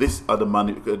coming, these are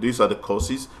the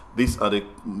causes, these are the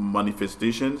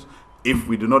manifestations. If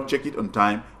we do not check it on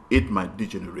time, it might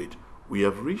degenerate. We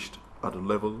have reached at a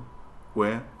level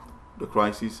where the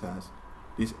crisis has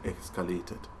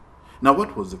escalated. Now,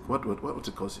 what was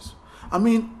the causes? I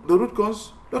mean, the root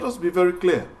cause, let us be very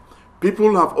clear.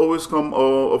 People have always come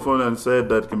often and said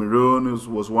that Cameroon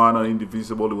was one and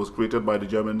indivisible, it was created by the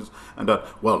Germans, and that,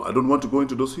 well, I don't want to go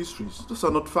into those histories. Those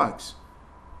are not facts.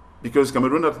 Because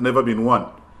Cameroon has never been one.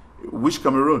 Which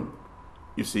Cameroon?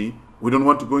 You see, we don't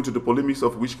want to go into the polemics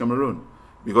of which Cameroon.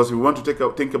 Because if we want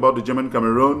to think about the German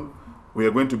Cameroon, we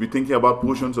are going to be thinking about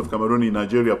portions of Cameroon in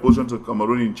Nigeria, portions of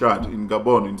Cameroon in Chad, in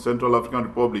Gabon, in Central African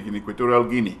Republic, in Equatorial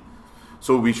Guinea.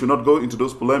 So we should not go into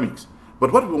those polemics.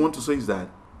 But what we want to say is that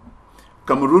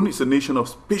Cameroon is a nation of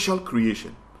special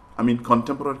creation. I mean,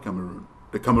 contemporary Cameroon.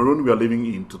 The Cameroon we are living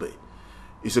in today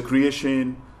is a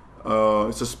creation,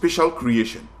 it's a special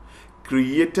creation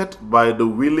created by the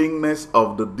willingness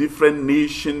of the different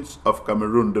nations of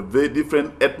Cameroon, the very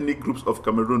different ethnic groups of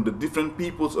Cameroon, the different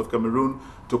peoples of Cameroon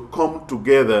to come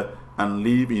together and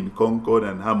live in concord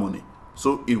and harmony.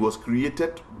 So it was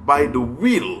created by the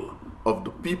will of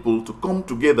the people to come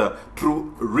together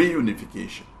through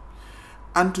reunification.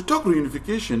 And to talk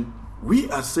reunification, we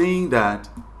are saying that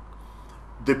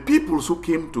the peoples who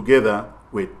came together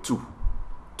were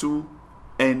two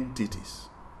entities,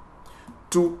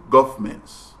 two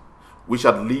governments, which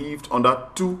had lived under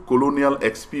two colonial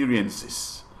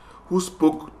experiences, who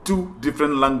spoke two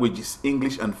different languages,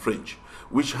 English and French,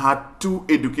 which had two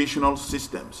educational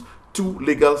systems, two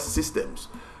legal systems.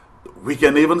 We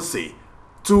can even say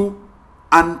two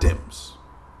anthems.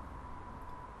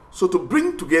 So to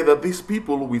bring together these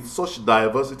people with such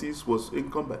diversities was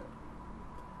incumbent.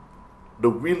 The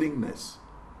willingness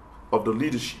of the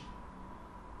leadership,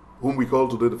 whom we call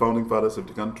today the founding fathers of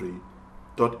the country,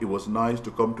 thought it was nice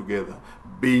to come together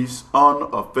based on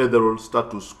a federal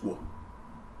status quo.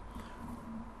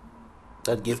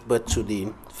 That gave birth to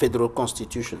the federal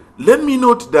constitution. Let me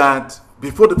note that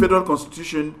before the federal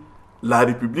constitution, La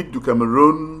République du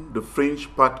Cameroun, the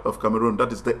French part of Cameroon,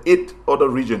 that is the 8 other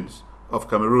regions of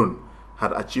Cameroon,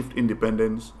 had achieved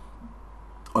independence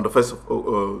on the 1st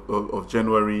of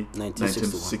January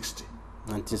 1960.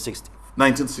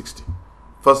 1960.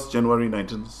 1st January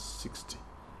 1960.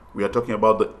 We are talking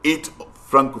about the 8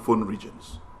 Francophone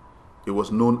regions. It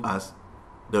was known as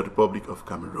the Republic of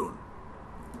Cameroon.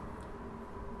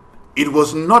 It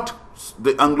was not,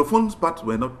 the Anglophones part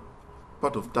were not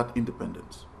part of that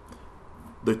independence.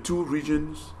 The 2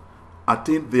 regions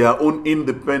attained their own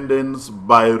independence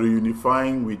by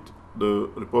reunifying with the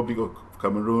Republic of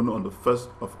Cameroon on the 1st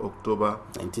of October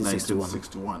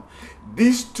 1961.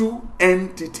 These 2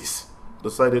 entities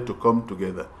decided to come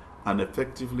together and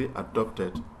effectively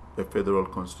adopted a federal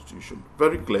constitution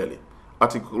very clearly.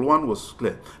 Article 1 was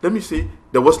clear. Let me say,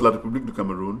 there was La République du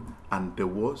Cameroun and there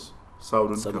was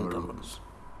Southern Cameroon.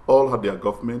 All had their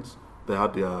governments, they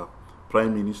had their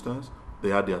prime ministers, they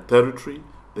had their territory,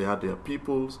 they had their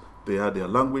peoples, they had their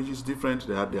languages different,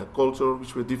 they had their culture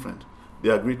which were different. They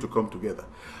agreed to come together.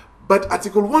 But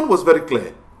Article 1 was very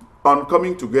clear. On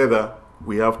coming together,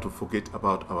 we have to forget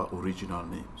about our original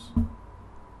names.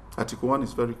 Article 1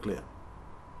 is very clear.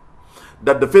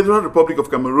 That the Federal Republic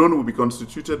of Cameroon will be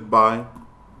constituted by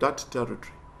that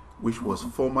territory, which was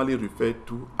formerly referred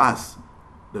to as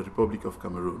the Republic of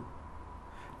Cameroon.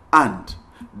 And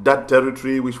that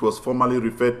territory which was formerly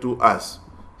referred to as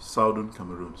Southern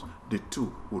Cameroon. The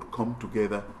 2 would come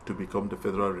together to become the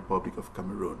Federal Republic of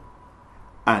Cameroon.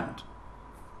 And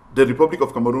the Republic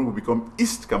of Cameroon will become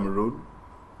East Cameroon,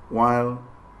 while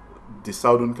the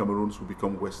Southern Cameroons will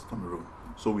become West Cameroon.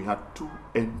 So we had 2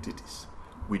 entities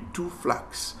with 2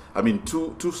 flags, I mean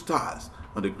two stars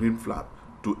on the green flag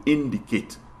to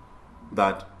indicate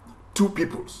that 2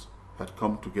 peoples had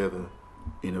come together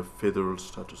in a federal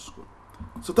status quo.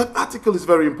 So that article is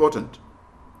very important.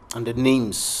 And the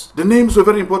names? The names were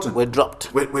very important. Were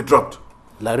dropped. Were dropped.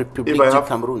 La République du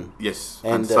Cameroon. Yes,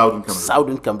 and Southern Cameroon.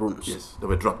 Southern Cameroon. Yes, they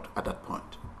were dropped at that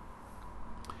point.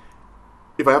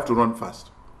 If I have to run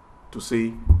fast to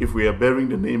say, if we are bearing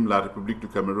the name La République du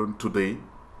Cameroon today,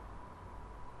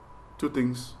 two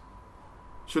things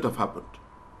should have happened.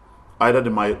 Either the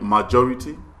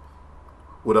majority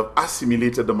would have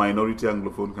assimilated the minority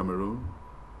Anglophone Cameroon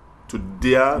to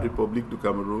their Republic du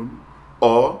Cameroon,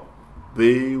 or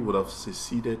they would have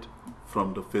seceded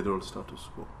from the federal status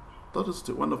quo. That is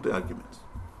one of the arguments.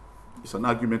 It's an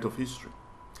argument of history.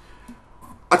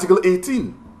 Article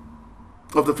 18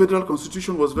 of the Federal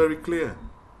Constitution was very clear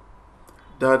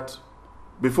that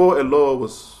before a law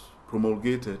was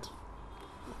promulgated,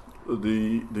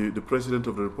 the President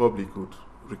of the Republic would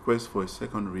request for a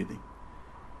second reading,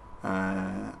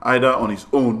 either on his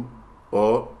own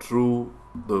or through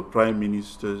the Prime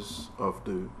Ministers of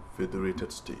the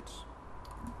Federated States.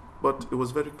 But it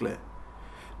was very clear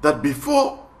that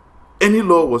before any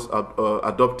law was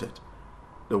adopted,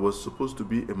 there was supposed to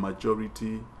be a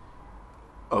majority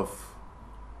of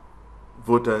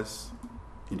voters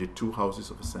in the two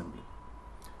houses of assembly.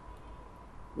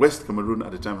 West Cameroon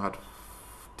at the time had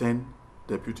 10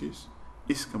 deputies.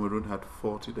 East Cameroon had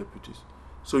 40 deputies.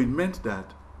 So it meant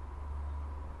that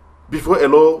before a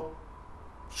law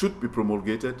should be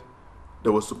promulgated,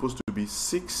 there was supposed to be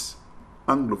 6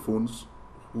 Anglophones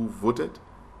who voted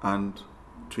and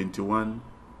 21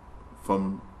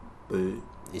 from the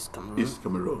East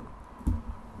Cameroon.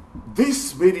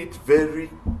 This made it very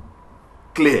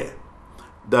clear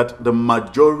that the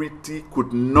majority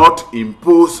could not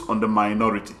impose on the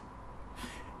minority.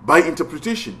 By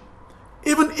interpretation,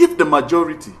 even if the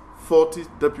majority, 40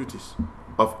 deputies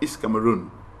of East Cameroon,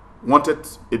 wanted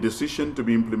a decision to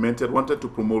be implemented, wanted to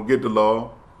promulgate the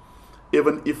law,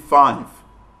 even if 5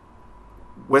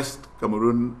 West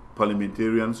Cameroon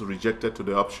parliamentarians rejected to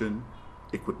the option,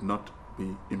 it could not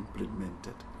be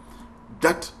implemented.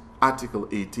 That Article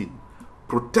 18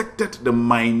 protected the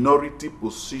minority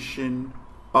position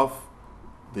of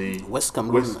the West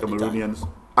Cameroonians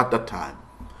at that time.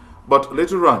 But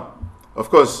later on, of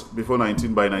course, before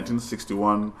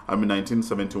 1971,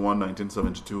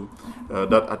 1972,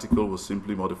 that article was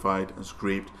simply modified and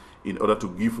scrapped in order to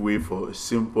give way for a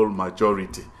simple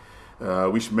majority,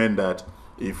 which meant that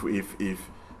if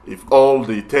all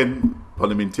the 10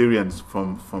 parliamentarians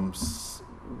from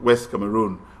West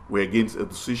Cameroon were against a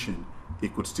decision,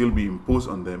 it could still be imposed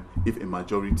on them if a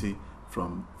majority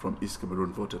from East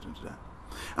Cameroon voted into that.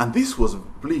 And this was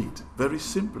played very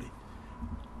simply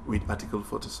with Article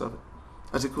 47.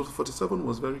 Article 47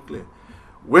 was very clear.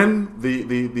 When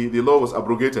the law was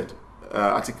abrogated,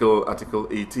 Article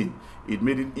 18, it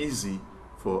made it easy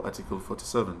for Article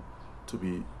 47 to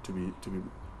be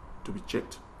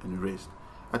checked and erased.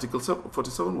 Article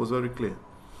 47 was very clear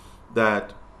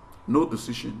that no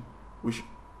decision which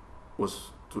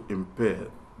was to impair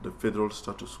the federal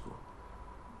status quo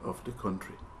of the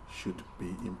country should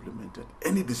be implemented.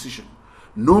 Any decision,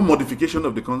 no modification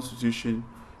of the Constitution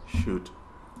should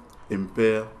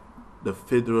impair the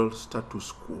federal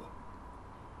status quo.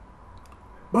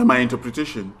 By my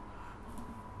interpretation,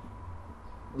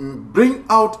 bring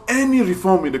out any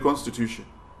reform in the Constitution,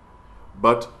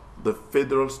 but the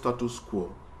federal status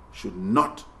quo should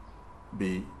not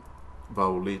be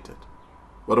violated.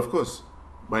 But of course,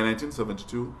 by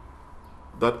 1972,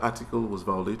 that article was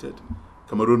violated.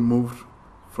 Cameroon moved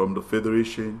from the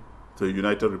Federation to the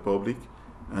United Republic,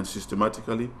 and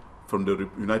systematically from the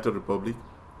United Republic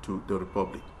to the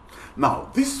Republic. Now,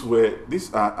 these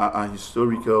are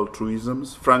historical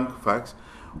truisms, frank facts,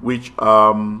 which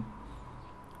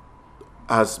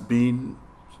has been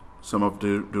some of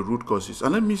the root causes.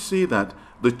 And let me say that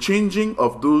the changing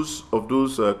of those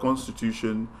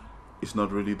constitution is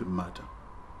not really the matter.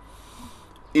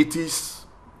 It is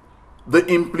the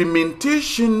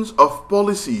implementations of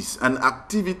policies and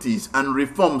activities and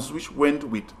reforms which went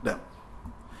with them,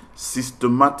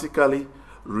 systematically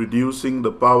reducing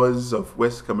the powers of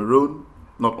West Cameroon,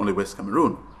 not only West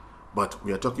Cameroon, but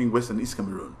we are talking West and East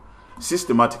Cameroon,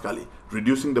 systematically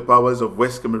reducing the powers of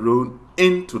West Cameroon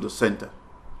into the center,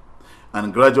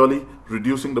 and gradually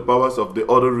reducing the powers of the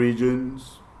other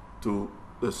regions to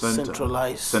the center,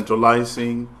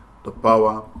 centralizing the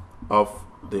power of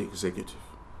the executive.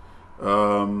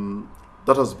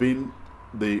 That has been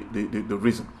the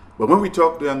reason. But when we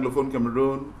talk the Anglophone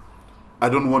Cameroon, I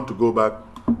don't want to go back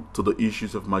to the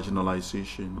issues of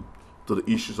marginalization, to the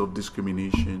issues of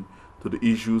discrimination, to the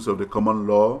issues of the common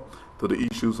law, to the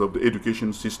issues of the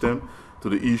education system, to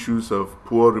the issues of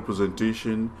poor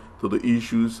representation, to the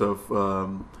issues of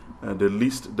the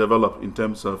least developed in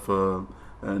terms of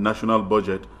national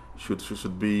budget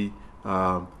should be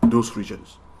those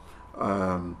regions.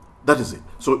 That is it.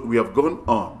 So we have gone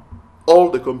on. All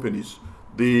the companies,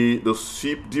 the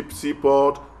deep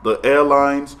seaport, the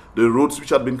airlines, the roads which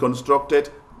had been constructed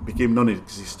became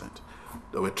non-existent.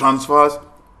 There were transfers.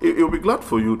 it will be glad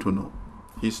for you to know,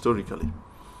 historically,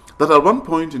 that at one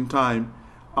point in time,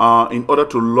 in order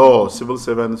to lure civil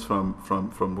servants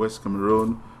from West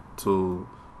Cameroon to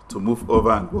move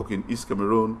over and work in East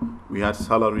Cameroon, we had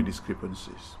salary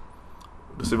discrepancies.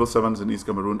 The civil servants in East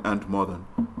Cameroon earned more than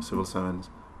civil servants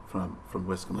from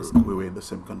West Cameroon. We were in the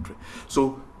same country.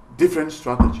 So different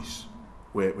strategies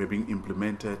were being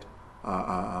implemented.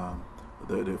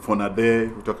 The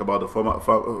FONADE, we talk about the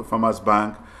Farmers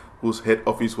Bank, whose head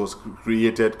office was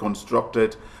created,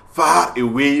 constructed far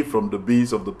away from the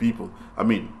base of the people. I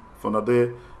mean,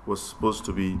 FONADE was supposed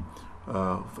to be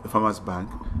a farmers bank,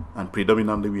 and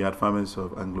predominantly we had farmers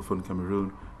of Anglophone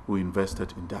Cameroon who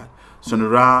invested in that.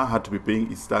 Sonora had to be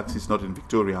paying its taxes not in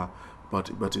Victoria, but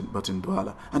in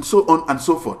Douala, and so on and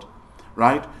so forth,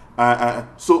 right?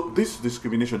 So this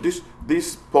discrimination,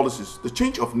 these policies, the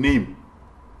change of name,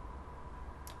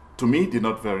 to me did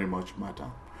not very much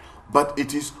matter, but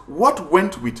it is what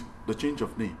went with the change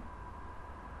of name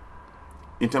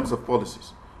in terms of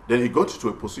policies. Then it got to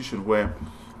a position where,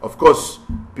 of course,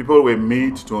 people were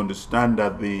made to understand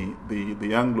that the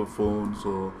Anglophones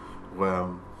were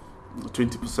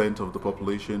 20% of the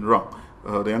population. Wrong.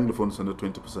 The Anglophones are not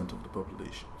 20% of the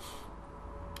population.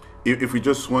 If we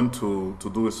just want to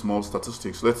do a small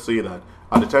statistics, let's say that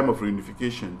at the time of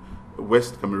reunification,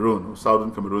 West Cameroon or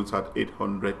Southern Cameroon had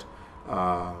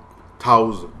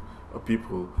 800,000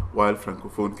 people, while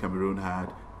Francophone Cameroon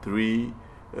had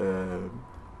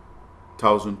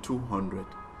 3,200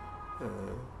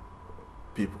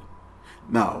 people.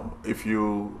 Now, if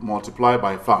you multiply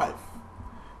by 5,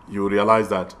 you realize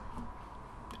that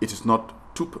it is not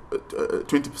 20%.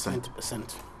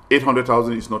 20%.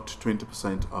 800,000 is not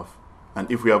 20% of, and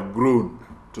if we have grown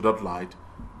to that light,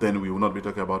 then we will not be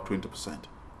talking about 20%.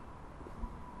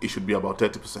 It should be about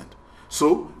 30%.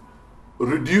 So,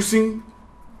 reducing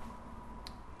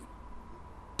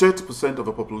 30% of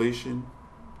the population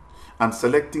and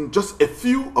selecting just a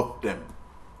few of them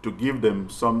to give them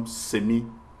some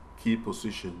semi-key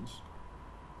positions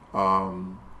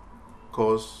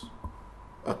cause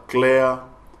a clear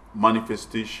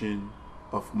manifestation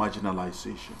of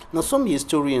marginalization. Now, some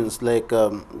historians like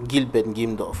Gilbert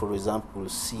Ngimdo, for example,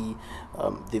 see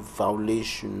the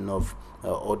violation of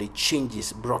or the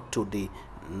changes brought to the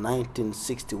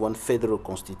 1961 Federal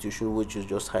Constitution, which was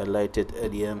just highlighted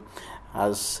earlier,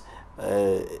 as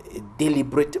a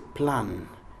deliberate plan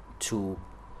to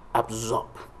absorb,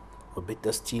 or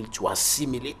better still, to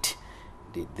assimilate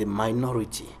the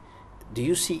minority. Do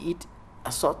you see it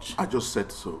as such? I just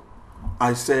said so.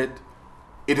 I said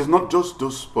it is not just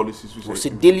those policies. It's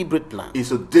a deliberate plan. It's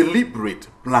a deliberate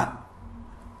plan.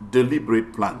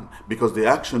 Deliberate plan, because the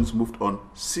actions moved on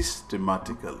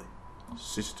systematically.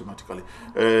 Systematically.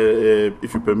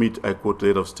 If you permit, I quote the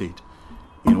head of state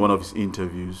in one of his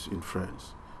interviews in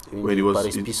France, when he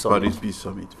was in Paris Peace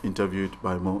Summit, interviewed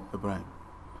by Mo Ibrahim.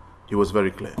 He was very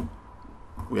clear.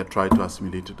 We had tried to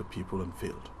assimilate the people and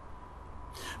failed.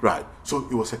 Right. So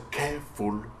it was a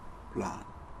careful plan.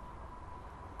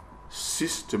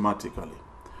 Systematically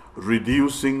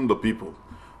reducing the people.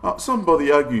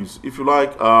 Somebody argues, if you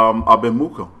like,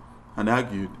 Abemuko, and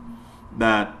argued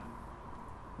that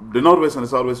the Northwest and the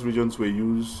Southwest regions were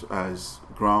used as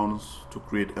grounds to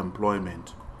create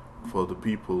employment for the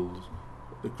peoples,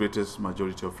 the greatest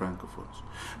majority of Francophones.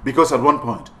 Because at one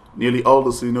point, nearly all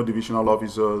the senior divisional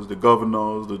officers, the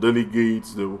governors, the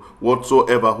delegates, the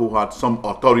whatsoever who had some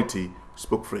authority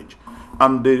spoke French.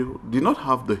 And they did not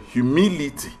have the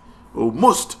humility, or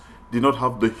most did not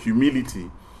have the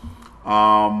humility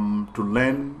to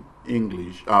learn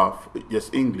English,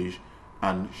 English,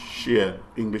 and share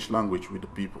English language with the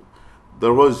people.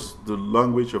 There was the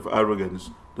language of arrogance,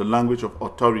 the language of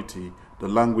authority, the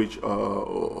language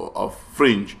of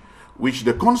French, which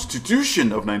the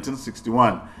Constitution of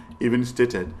 1961 even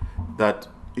stated that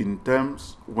in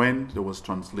terms when there was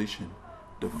translation,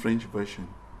 the French version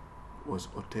was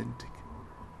authentic,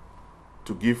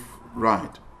 to give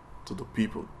right to the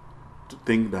people to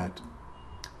think that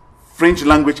French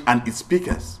language and its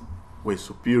speakers were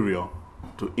superior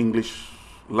to English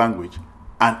language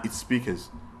and its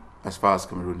speakers as far as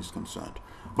Cameroon is concerned.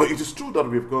 But it is true that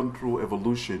we've gone through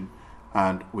evolution,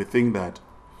 and we think that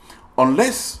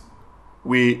unless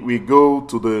we go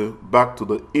to back to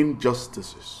the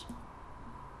injustices,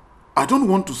 I don't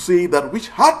want to say that which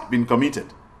had been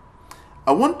committed.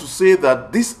 I want to say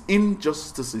that these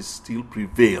injustices still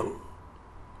prevail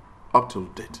up till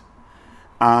date.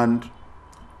 And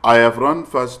I have run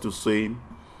fast to say,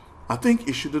 I think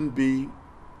it shouldn't be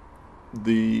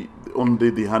only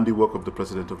the handiwork of the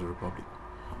President of the Republic.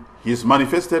 He has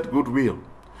manifested goodwill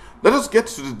Let us get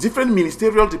to the different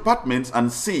ministerial departments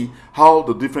and see how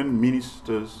the different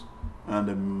ministers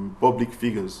and public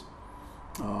figures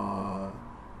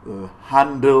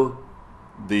handle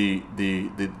the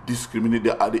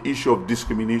issue of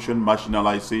discrimination,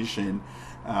 marginalization,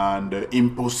 and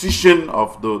imposition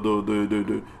of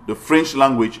the French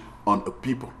language on a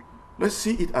people. Let's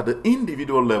see it at the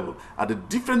individual level, at the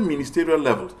different ministerial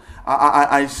levels.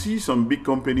 I see some big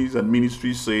companies and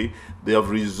ministries say they have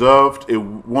reserved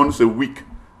once a week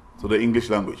to the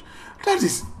English language. That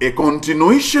is a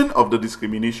continuation of the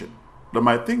discrimination. They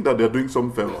might think that they're doing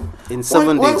some favor. In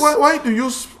 7 days. Why do you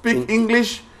speak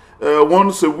English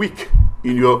once a week?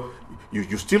 You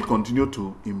still continue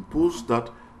to impose that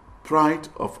pride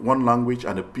of one language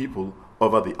and a people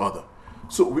over the other.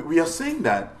 So we are saying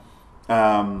that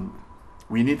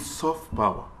we need soft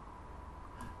power.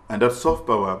 And that soft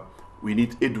power, we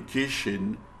need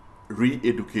education,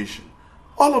 re-education.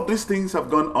 All of these things have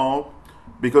gone up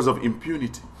because of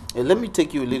impunity. Let me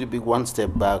take you a little bit one step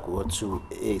back or to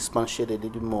expatiate a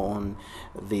little more on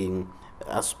the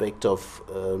aspect of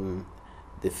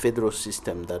the federal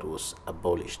system that was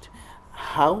abolished.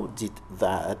 How did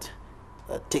that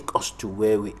take us to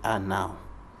where we are now?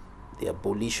 The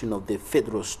abolition of the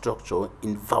federal structure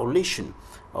in violation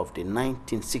of the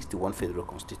 1961 Federal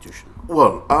Constitution.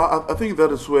 Well, I think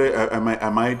that is where I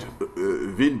might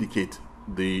vindicate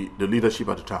the leadership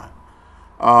at the time.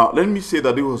 Let me say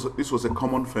that this was a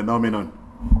common phenomenon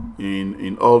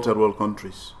in all third world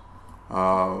countries.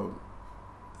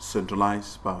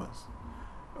 Centralized powers.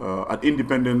 At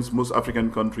independence, most African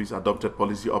countries adopted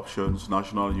policy options,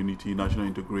 national unity, national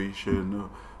integration,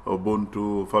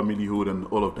 Ubuntu, familyhood, and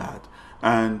all of that.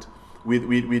 And with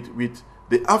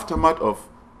the aftermath of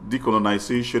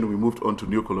decolonization, we moved on to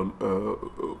new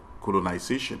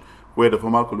colonization, where the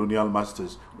former colonial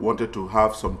masters wanted to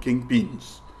have some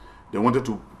kingpins. They wanted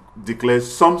to declare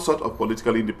some sort of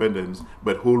political independence,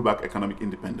 but hold back economic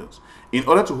independence. In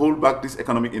order to hold back this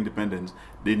economic independence,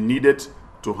 they needed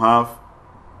to have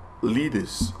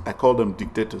leaders. I call them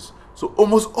dictators. So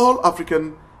almost all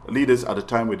African leaders at the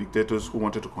time were dictators who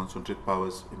wanted to concentrate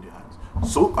powers in their hands.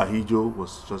 So Ahidjo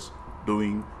was just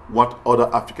doing what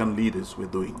other African leaders were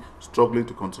doing, struggling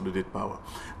to consolidate power.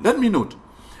 Let me note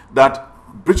that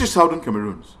British Southern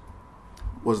Cameroon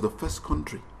was the first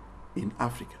country in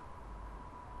Africa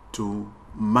to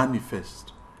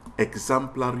manifest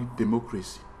exemplary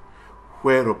democracy,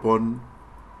 whereupon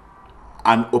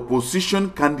an opposition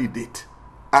candidate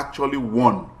actually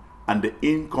won and the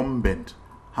incumbent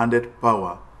handed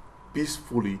power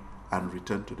peacefully and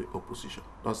returned to the opposition.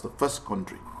 That's the first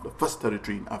country, the first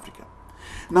territory in Africa.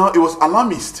 Now, it was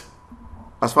alarmist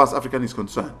as far as Africa is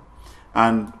concerned.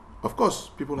 And of course,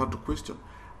 people had to question.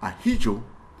 Ahidjo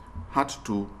had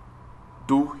to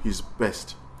do his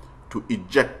best to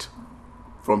eject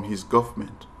from his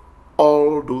government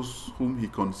all those whom he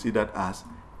considered as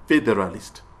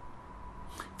federalists.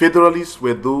 Federalists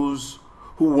were those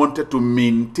who wanted to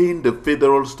maintain the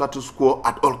federal status quo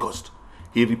at all cost.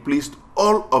 He replaced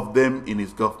all of them in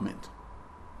his government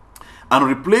and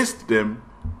replaced them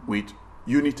with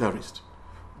unitarists,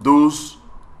 those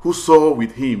who saw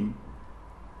with him,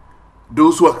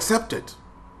 those who accepted.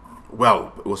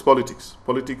 Well, it was politics.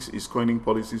 Politics is coining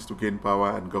policies to gain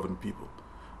power and govern people.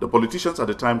 The politicians at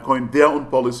the time coined their own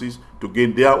policies to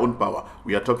gain their own power.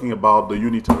 We are talking about the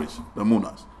unitarists, the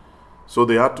Munas. So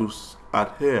they had to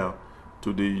adhere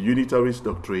to the unitarist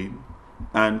doctrine,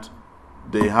 and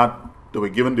they were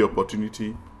given the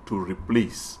opportunity to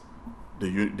replace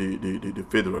the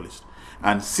Federalists.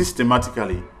 And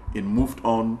systematically, it moved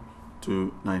on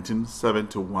to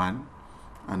 1971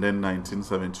 and then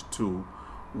 1972,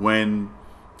 when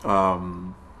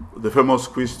the famous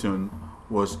question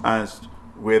was asked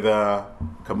whether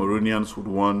Cameroonians would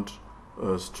want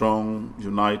a strong,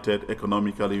 united,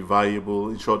 economically viable.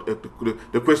 In short,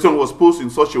 the question was posed in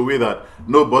such a way that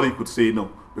nobody could say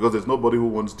no, because there's nobody who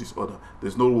wants disorder.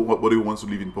 There's nobody who wants to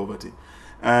live in poverty.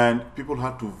 And people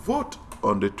had to vote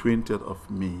on the 20th of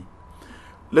May.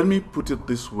 Let me put it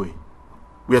this way.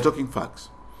 We are talking facts.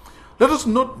 Let us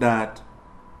note that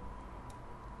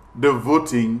the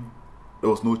voting,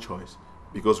 there was no choice,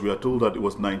 because we are told that it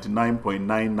was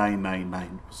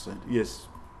 99.9999%. Yes,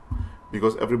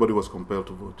 because everybody was compelled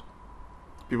to vote.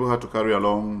 People had to carry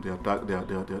along their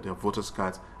voters'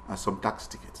 cards and some tax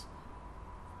tickets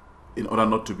in order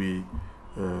not to be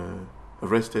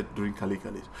arrested during Kali.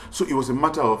 So it was a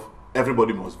matter of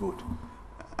everybody must vote.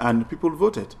 And people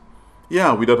voted.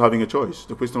 Yeah, without having a choice.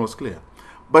 The question was clear.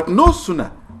 But no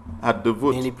sooner had the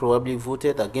vote... Many probably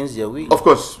voted against their will. Of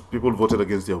course, people voted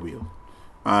against their will.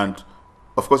 And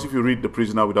of course, if you read The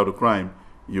Prisoner Without a Crime,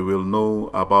 you will know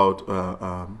about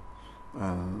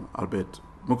Albert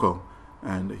Mukong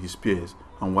and his peers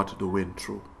and what they went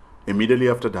through. Immediately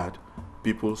after that,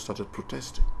 people started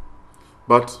protesting.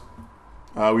 But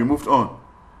we moved on.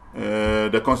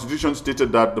 The Constitution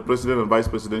stated that the president and vice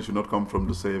president should not come from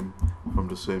the same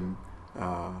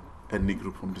ethnic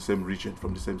group, from the same region,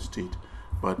 from the same state.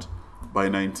 But by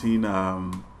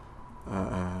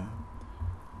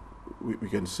we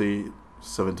can say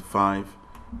 75,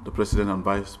 the president and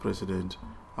vice president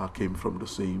came from the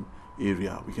same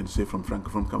area. We can say from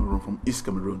Cameroon, from East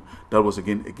Cameroon. That was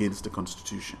again against the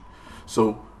Constitution.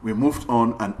 So we moved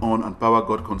on, and power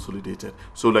got consolidated.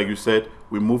 So like you said,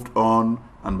 we moved on,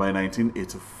 and by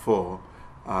 1984,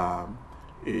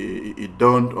 it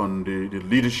dawned on the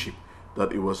leadership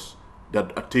that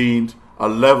that attained a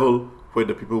level where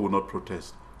the people would not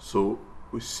protest. So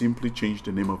we simply changed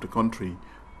the name of the country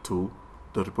to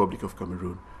the Republic of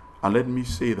Cameroon. And let me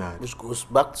say that, which goes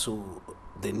back to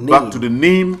the name. Back to the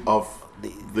name of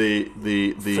the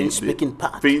French-speaking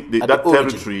part. That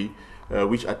territory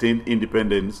which attained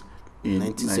independence in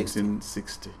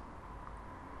 1960.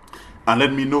 And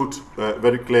let me note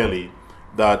very clearly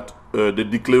that the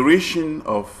declaration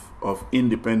of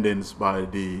independence by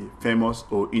the famous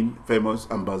or infamous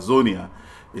Ambazonia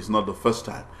is not the first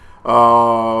time.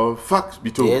 Facts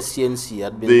be told, the SCNC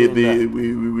had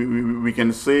been we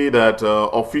can say that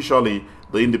officially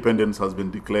the independence has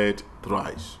been declared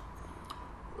thrice.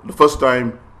 The first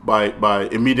time by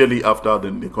immediately after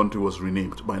the country was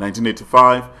renamed. By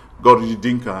 1985, Gorji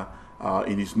Dinka,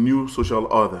 in his new social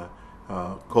order,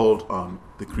 called on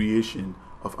the creation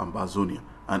of Ambazonia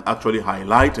and actually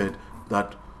highlighted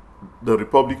that the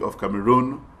Republic of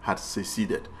Cameroon had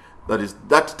seceded. That is,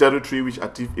 that territory which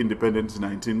achieved independence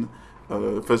in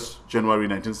 1st January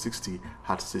 1960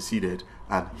 had seceded,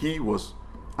 and he was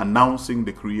announcing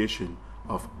the creation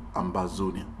of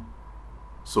Ambazonia.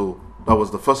 So that was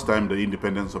the first time the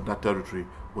independence of that territory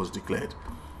was declared.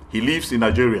 He lives in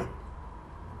Nigeria.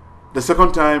 The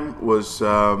second time was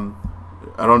around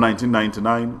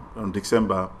 1999, on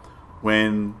December,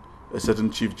 when a certain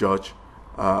chief judge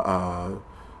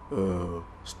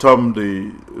stormed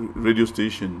the radio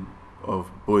station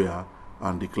of Boya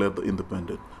and declared the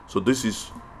independence. So this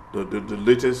is the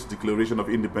latest declaration of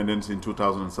independence in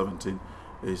 2017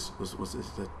 was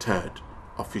the third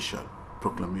official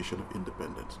proclamation of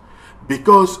independence.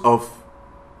 Because of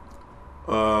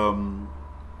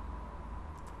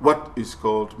what is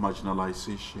called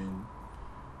marginalization,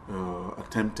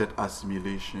 attempted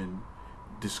assimilation,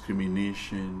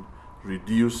 discrimination,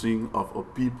 reducing of a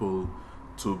people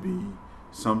to be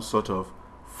some sort of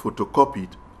photocopied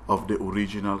of the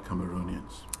original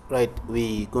Cameroonians. Right,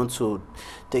 we're going to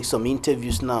take some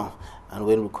interviews now, and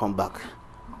when we come back,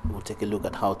 we'll take a look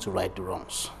at how to right the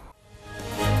wrongs.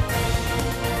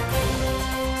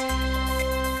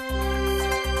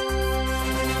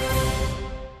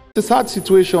 It's a sad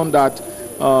situation that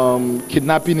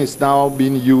kidnapping is now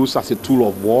being used as a tool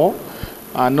of war.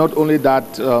 And not only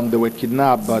that, they were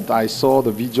kidnapped, but I saw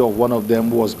the video of one of them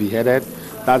who was beheaded.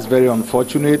 That's very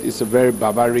unfortunate. It's a very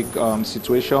barbaric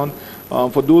situation.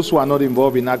 For those who are not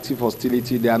involved in active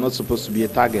hostility, they are not supposed to be a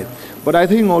target. But I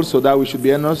think also that we should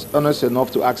be honest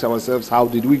enough to ask ourselves, how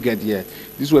did we get here?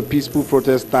 These were peaceful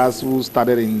protesters who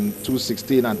started in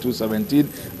 2016 and 2017,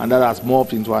 and that has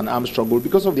morphed into an armed struggle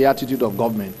because of the attitude of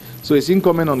government. So it's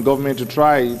incumbent on government to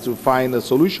try to find a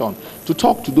solution, to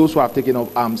talk to those who have taken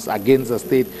up arms against the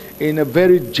state in a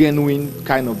very genuine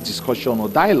kind of discussion or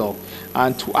dialogue,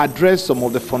 and to address some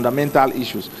of the fundamental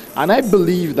issues. And I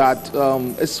believe that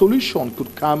a solution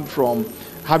could come from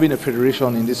having a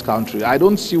federation in this country. I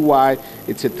don't see why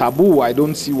it's a taboo. I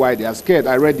don't see why they are scared.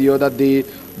 I read the other day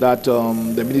that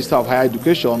the Minister of Higher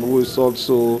Education, who is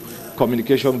also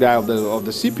communication guy of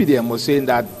the CPDM, was saying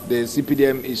that the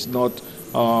CPDM is not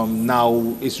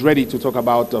now is ready to talk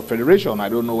about federation. I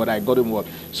don't know what I got him what.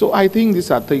 So I think these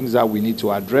are things that we need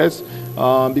to address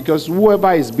because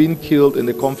whoever is being killed in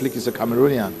the conflict is a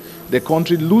Cameroonian. The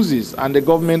country loses, and the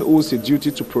government owes a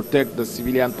duty to protect the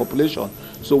civilian population.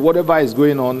 So whatever is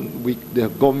going on, the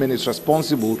government is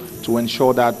responsible to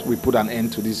ensure that we put an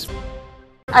end to this.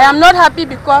 I am not happy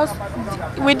because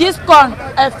with this corn,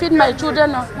 I feed my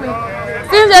children of wheat.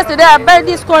 Since yesterday, I buy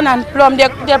this corn and plum.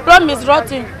 The plum is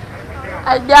rotting.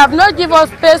 They have not given us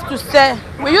space to sell.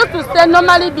 We used to sell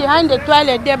normally behind the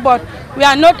toilet there, but we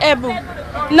are not able.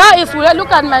 Now, if we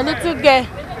look at my little girl,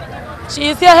 she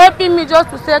is here helping me just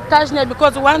to sell cashew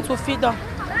because we want to feed her.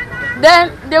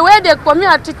 Then the way they come here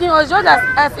are treating us just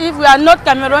as if we are not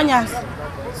Cameroonians.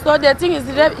 So the thing is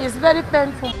very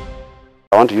painful.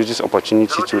 I want to use this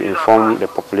opportunity to inform the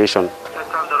population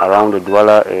around the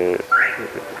Douala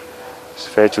It's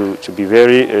fair to be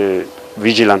very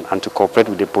vigilant and to cooperate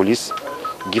with the police,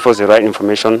 give us the right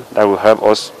information that will help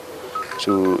us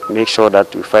to make sure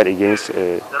that we fight against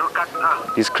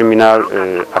these criminal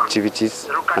activities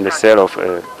and the sale of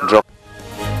drugs.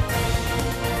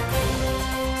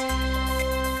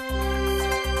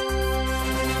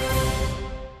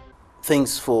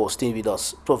 Thanks for staying with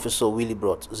us, Professor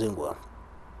Willibroad Dze-Ngwa.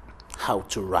 How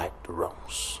to right the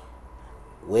wrongs.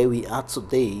 Where we are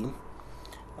today,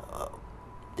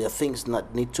 there are things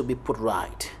that need to be put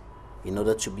right in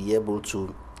order to be able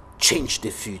to change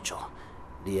the future.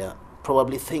 There are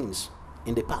probably things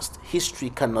in the past. History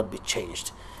cannot be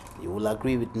changed. You will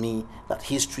agree with me that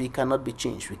history cannot be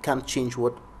changed. We can't change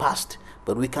what past,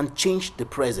 but we can change the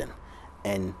present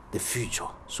and the future.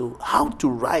 So how to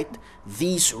right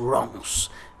these wrongs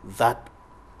that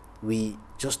we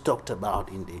just talked about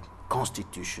in the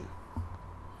Constitution?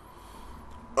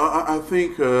 I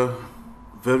think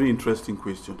very interesting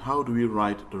question. How do we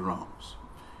right the wrongs?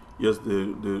 Yes,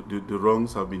 the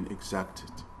wrongs have been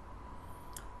exacted.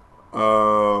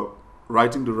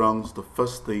 Righting the wrongs, the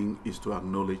first thing is to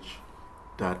acknowledge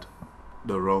that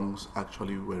the wrongs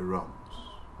actually were wrongs.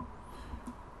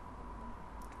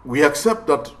 We accept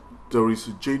that there is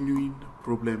a genuine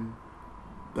problem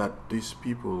that these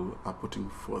people are putting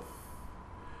forth.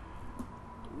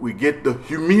 We get the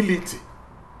humility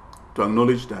to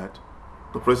acknowledge that.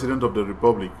 The President of the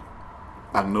Republic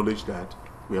acknowledged that.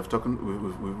 We've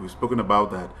spoken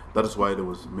about that. That is why there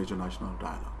was major national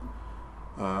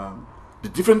dialogue. The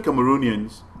different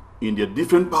Cameroonians in their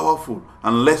different powerful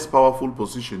and less powerful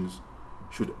positions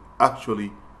should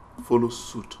actually follow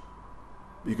suit.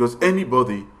 Because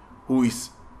anybody who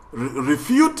is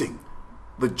refuting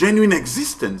the genuine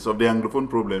existence of the Anglophone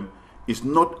problem is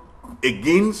not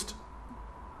against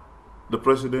the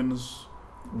President's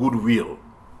goodwill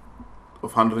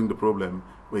of handling the problem,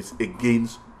 but it's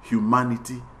against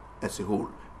humanity as a whole,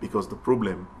 because the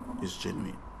problem is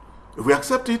genuine. If we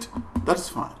accept it, that's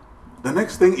fine. The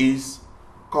next thing is,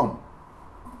 come,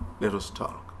 let us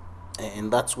talk.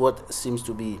 And that's what seems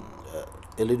to be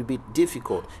a little bit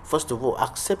difficult. First of all,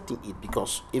 accepting it,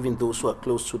 because even those who are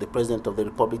close to the President of the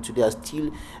Republic today are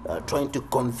still trying to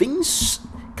convince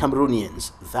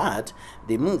Cameroonians that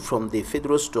the move from the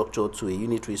federal structure to a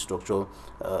unitary structure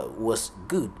was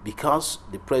good, because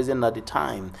the President at the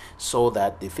time saw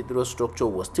that the federal structure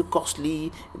was too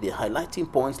costly. The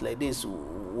highlighting points like this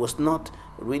was not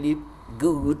really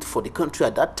good for the country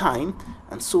at that time,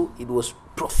 and so it was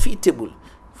profitable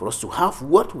for us to have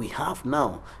what we have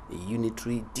now, a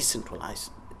unitary,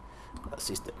 decentralized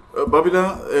system.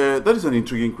 Babila, that is an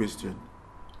intriguing question.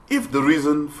 If the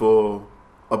reason for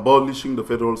abolishing the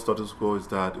federal status quo is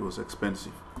that it was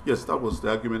expensive, yes, that was the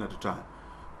argument at the time,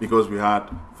 because we had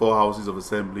 4 houses of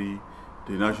assembly,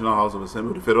 the National House of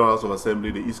Assembly, the Federal House of Assembly,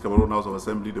 the East Cameroon House of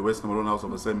Assembly, the West Cameroon House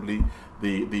of Assembly,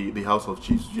 the House of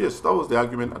Chiefs. Yes, that was the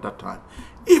argument at that time.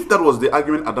 If that was the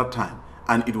argument at that time,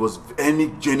 and it was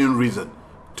any genuine reason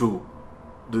to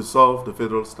dissolve the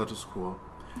federal status quo,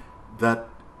 that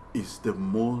is the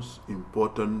most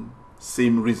important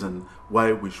same reason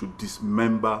why we should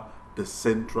dismember the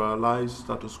centralized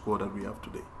status quo that we have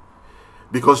today.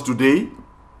 Because today,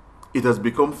 it has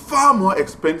become far more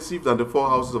expensive than the 4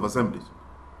 houses of assemblies.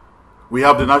 We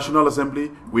have the National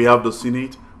Assembly, we have the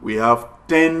Senate, we have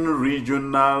 10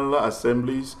 regional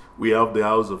assemblies, we have the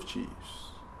House of Chiefs.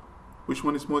 Which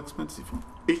one is more expensive?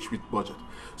 Each with budget.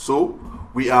 So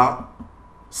we are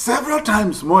several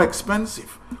times more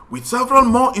expensive with several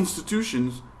more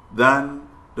institutions than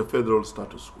the federal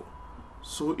status quo.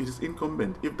 So it is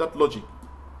incumbent, if that logic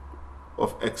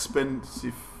of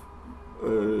expensive,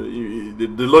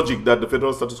 the logic that the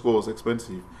federal status quo was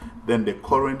expensive, then the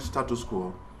current status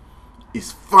quo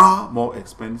is far more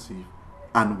expensive,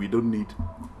 and we don't need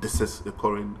the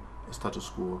current status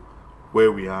quo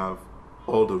where we have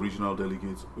all the regional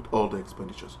delegates with all the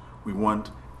expenditures. We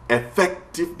want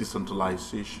effective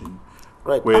decentralization,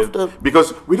 right?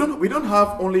 Because we don't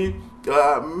have only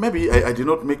maybe I did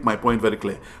not make my point very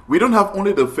clear. We don't have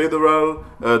only the federal,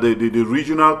 the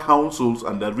regional councils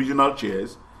and the regional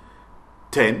chairs,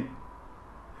 10,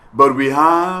 but we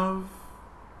have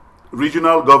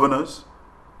regional governors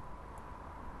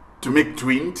to make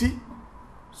 20.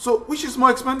 So which is more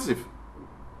expensive?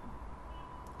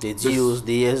 The dues,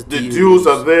 the SDUs. The dues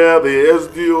are there, the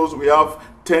SDUs. We have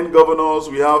 10 governors,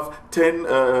 we have 10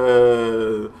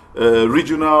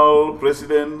 regional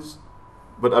presidents,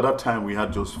 but at that time we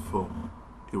had just 4.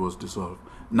 It was dissolved.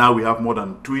 Now we have more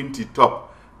than 20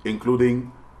 top,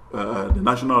 including the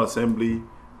National Assembly,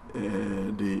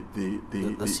 the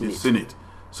Senate.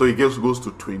 So it goes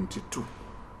to 22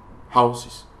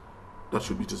 houses that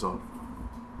should be dissolved.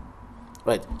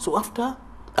 Right. So after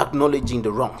acknowledging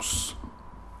the wrongs,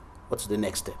 what's the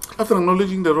next step? After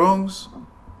acknowledging the wrongs,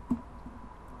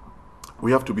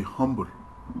 we have to be humble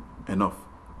enough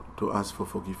to ask for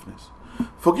forgiveness.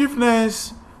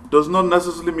 Forgiveness does not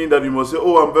necessarily mean that you must say,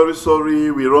 oh, I'm very sorry,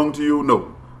 we wronged you.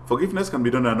 No. Forgiveness can be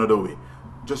done another way.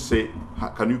 Just say,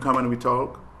 can you come and we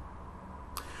talk?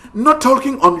 Not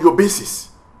talking on your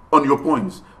basis, on your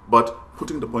points, but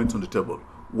putting the points on the table.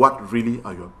 What really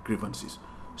are your grievances?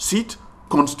 Sit,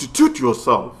 constitute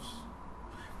yourselves.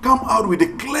 Come out with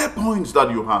the clear points that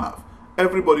you have.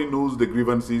 Everybody knows the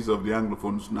grievances of the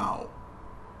Anglophones now.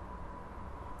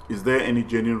 Is there any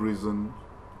genuine reason,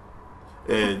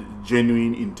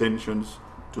 genuine intentions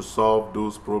to solve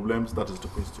those problems? That is the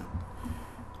question.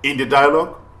 In the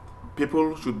dialogue,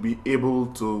 people should be able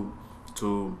to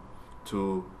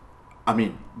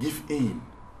give in,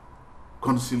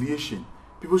 conciliation.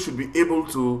 People should be able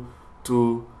to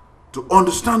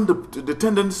understand the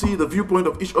tendency, the viewpoint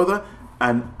of each other,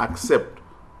 and accept,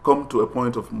 come to a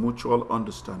point of mutual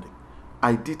understanding.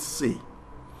 I did say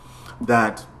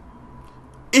that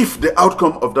if the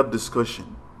outcome of that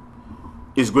discussion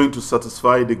is going to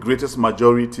satisfy the greatest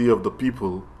majority of the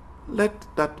people, let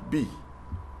that be.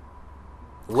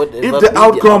 If the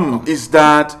outcome is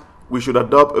that we should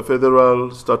adopt a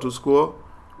federal status quo,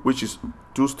 which is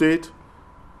 2-state,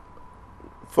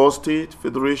 4-state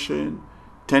federation,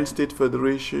 10-state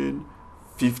federation,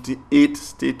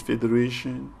 58-state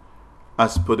federation,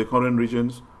 as per the current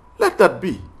regions, let that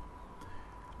be.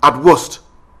 At worst,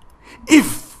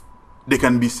 if there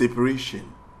can be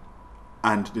separation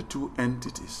and the two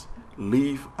entities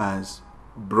live as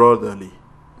brotherly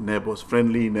neighbors,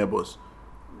 friendly neighbors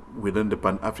within the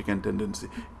Pan-African tendency,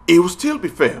 it will still be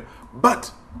fair.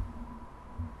 But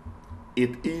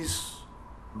it is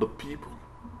the people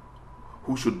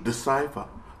who should decipher,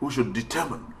 who should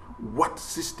determine what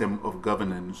system of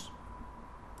governance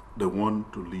they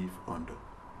want to live under.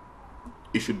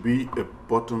 It should be a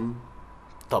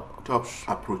bottom-top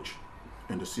approach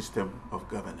in the system of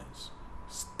governance.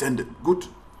 Standard, good,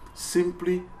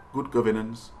 simply good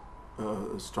governance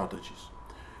strategies.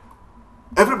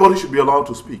 Everybody should be allowed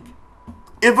to speak.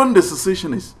 Even the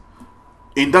secessionists,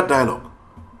 in that dialogue,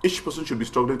 each person should be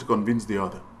struggling to convince the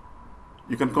other.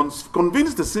 You can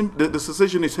convince the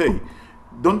secessionists, hey,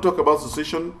 don't talk about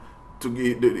secession.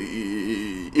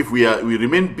 If we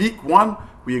remain big one,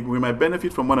 we might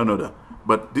benefit from one another.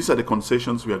 But these are the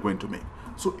concessions we are going to make.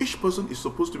 So each person is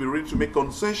supposed to be ready to make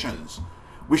concessions.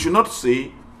 We should not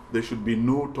say there should be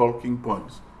no talking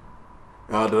points.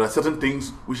 There are certain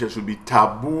things which should be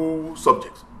taboo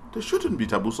subjects. There shouldn't be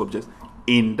taboo subjects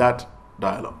in that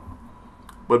dialogue.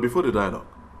 But before the dialogue,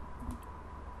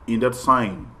 in that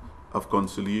sign of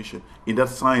conciliation, in that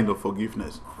sign of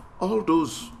forgiveness, all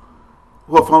those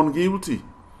who are found guilty,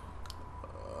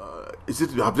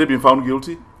 have they been found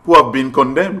guilty? Who have been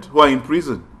condemned, who are in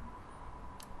prison?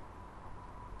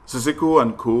 Siseko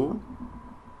and Co.,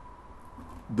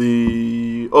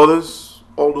 the others,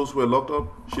 all those who are locked up,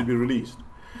 should be released.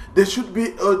 There should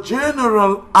be a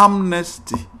general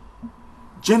amnesty.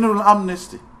 General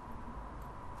amnesty.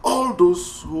 All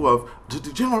those who have,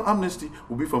 the general amnesty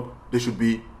will be from, there should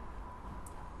be,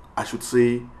 I should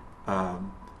say,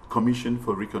 Commission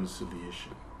for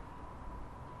Reconciliation.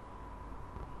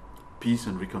 Peace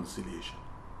and reconciliation.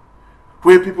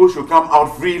 Where people should come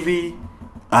out freely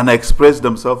and express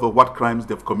themselves of what crimes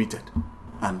they've committed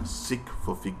and seek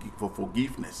for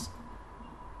forgiveness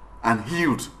and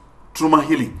healed. Trauma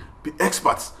healing. The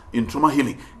experts in trauma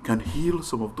healing can heal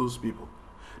some of those people.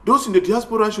 Those in the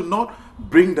diaspora should not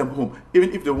bring them home,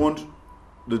 even if they want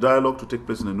the dialogue to take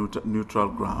place in a neutral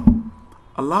ground.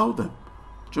 Allow them.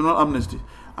 General amnesty.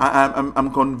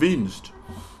 I'm convinced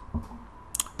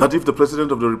that if the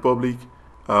President of the Republic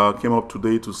came up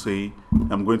today to say,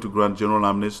 I'm going to grant general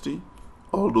amnesty,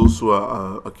 all those who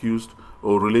are accused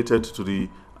or related to the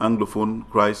Anglophone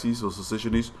crisis or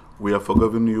secessionists, we are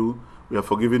forgiving you. We are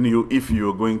forgiving you if you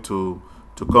are going to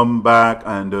come back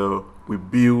and we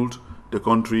build the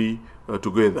country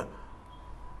together.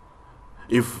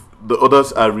 If the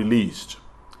others are released,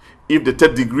 if the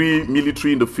third-degree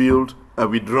military in the field are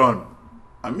withdrawn,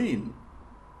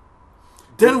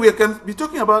 then we can be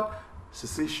talking about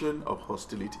cessation of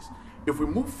hostilities. If we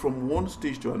move from one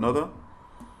stage to another,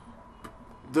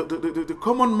 the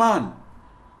common man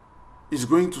is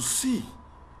going to see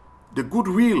the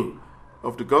goodwill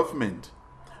of the government,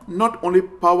 not only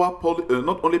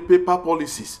paper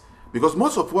policies, because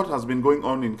most of what has been going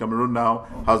on in Cameroon now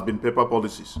has been paper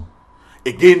policies,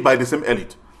 again by the same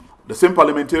elite. The same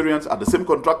parliamentarians are the same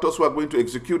contractors who are going to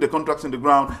execute the contracts in the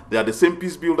ground. They are the same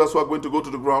peace builders who are going to go to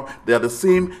the ground. They are the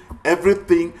same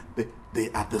everything. they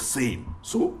are the same.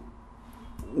 So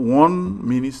one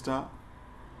minister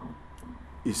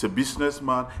is a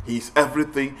businessman, he's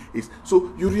everything.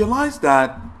 So you realize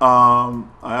that I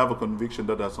have a conviction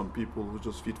that there are some people who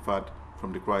just feed fat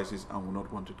from the crisis and will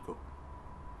not want it to go.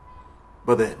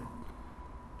 But then,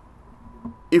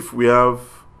 if we have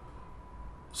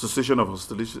cessation of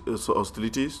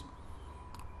hostilities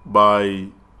by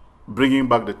bringing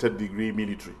back the third degree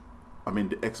military, I mean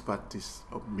the expertise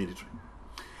of military,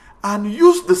 and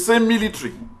use the same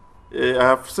military. I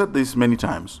have said this many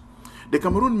times. The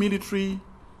Cameroon military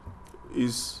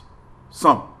is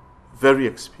some very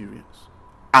experienced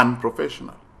and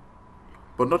professional,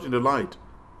 but not in the light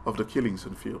of the killings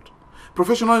in the field.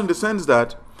 Professional in the sense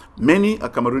that many a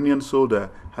Cameroonian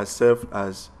soldier has served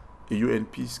as a UN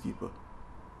peacekeeper.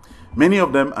 Many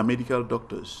of them are medical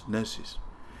doctors, nurses.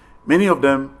 Many of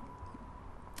them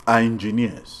are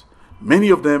engineers. Many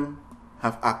of them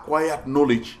have acquired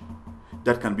knowledge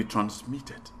that can be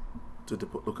transmitted to the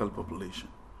local population.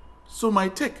 So my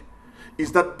take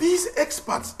is that these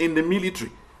experts in the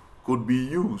military could be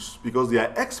used because they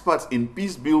are experts in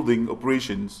peace building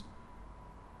operations.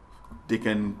 They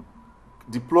can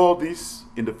deploy this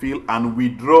in the field and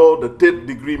withdraw the third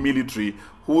degree military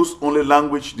whose only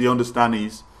language they understand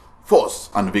is force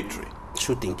and victory.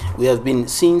 Shooting. We have been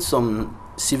seeing some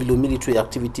civil military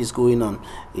activities going on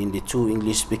in the two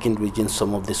English-speaking regions.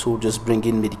 Some of the soldiers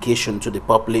bringing medication to the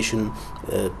population,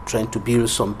 trying to build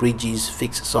some bridges,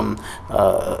 fix some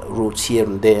roads here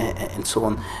and there, and so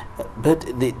on. But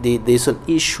there's an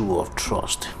issue of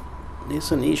trust.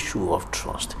 There's an issue of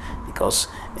trust because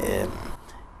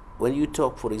when you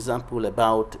talk, for example,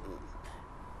 about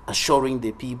assuring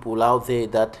the people out there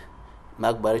that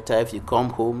Mark Barita, if you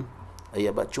come home,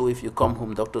 Ayabacho, if you come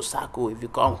home, Dr. Sako, if you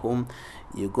come home,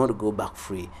 you're going to go back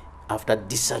free after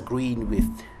disagreeing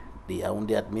with the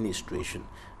administration.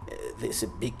 There's a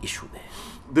big issue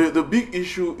there. The big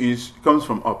issue comes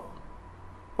from up.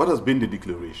 What has been the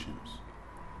declarations?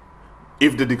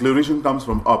 If the declaration comes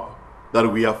from up that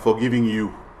we are forgiving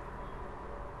you,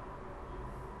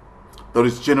 there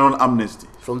is general amnesty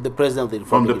from the President of the Republic.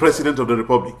 From the President of the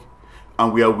Republic,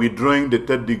 and we are withdrawing the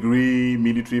third degree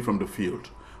military from the field.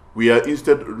 We are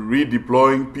instead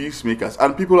redeploying peacemakers,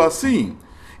 and people are seeing.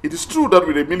 It is true that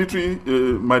with the military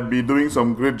might be doing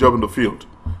some great job in the field.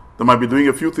 They might be doing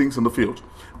a few things in the field,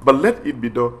 but let it be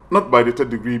done not by the third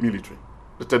degree military,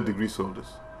 the third degree soldiers,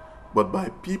 but by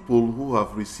people who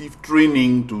have received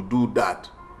training to do that.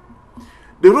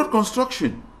 The road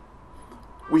construction,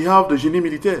 we have the génie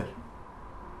militaire,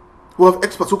 who have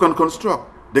experts who can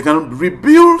construct. They can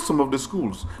rebuild some of the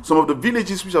schools, some of the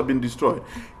villages which have been destroyed.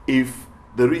 If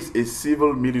there is a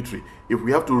civil military, if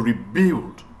we have to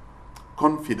rebuild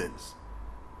confidence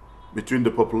between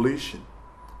the population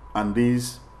and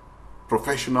these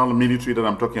professional military that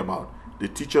I'm talking about, the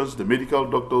teachers, the medical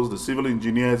doctors, the civil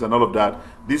engineers, and all of that,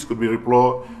 this could be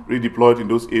redeployed in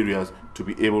those areas to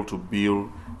be able to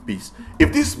build peace.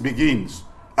 If this begins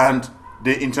and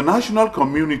the international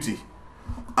community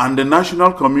and the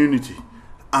national community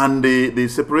and the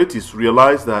separatists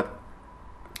realize that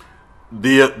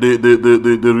there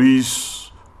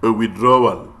is a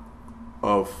withdrawal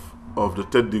of the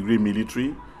third degree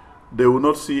military, they will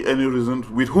not see any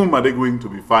reason. With whom are they going to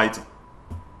be fighting?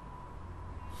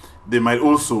 They might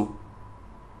also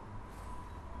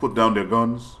put down their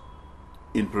guns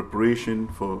in preparation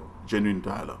for genuine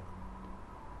dialogue.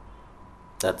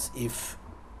 That's if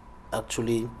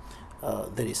actually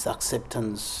there is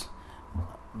acceptance.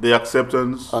 The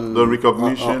acceptance, the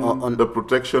recognition, the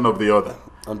protection of the other.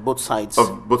 On both sides.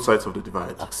 Of both sides of the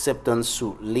divide. Acceptance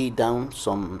to lay down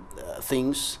some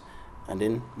things and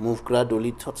then move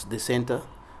gradually towards the center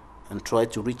and try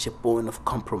to reach a point of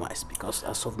compromise. Because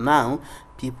as of now,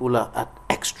 people are at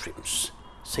extremes,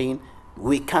 saying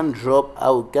we can't drop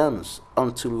our guns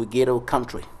until we get our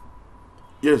country.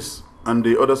 Yes, and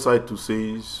the other side to say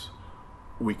is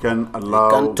we can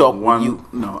allow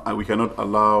we cannot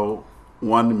allow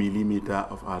 1 millimeter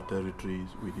of our territories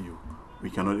with you. We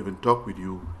cannot even talk with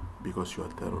you because you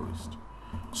are terrorists.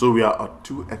 So we are at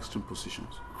two extreme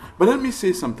positions. But let me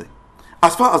say something.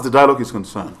 As far as the dialogue is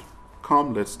concerned,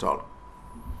 come, let's talk.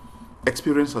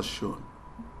 Experience has shown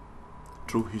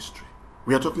through history.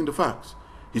 We are talking the facts.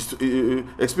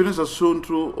 Experience has shown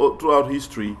throughout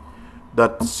history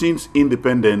that since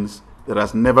independence, there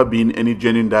has never been any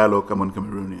genuine dialogue among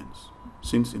Cameroonians.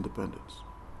 Since independence.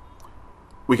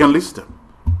 We can list them.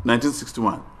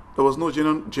 1961. There was no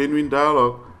genuine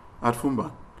dialogue at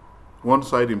Fumban. One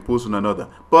side imposed on another.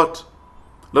 But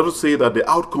let us say that the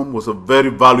outcome was a very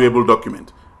valuable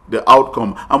document. The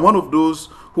outcome. I'm one of those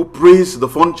who praise the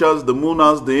Fonchas, the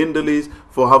Munas, the Indelis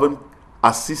for having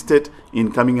assisted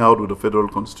in coming out with the federal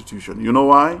constitution. You know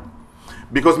why?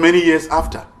 Because many years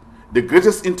after, the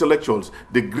greatest intellectuals,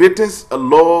 the greatest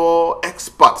law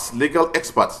experts, legal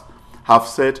experts, have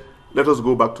said, let us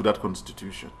go back to that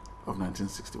constitution of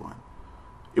 1961.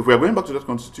 If we are going back to that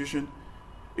constitution,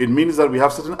 it means that we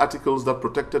have certain articles that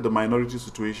protected the minority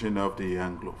situation of the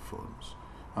Anglophones.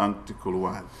 Article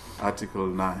 1, Article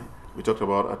 9. We talked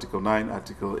about Article 9,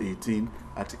 Article 18,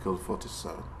 Article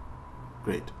 47.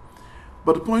 Great.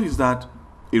 But the point is that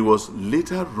it was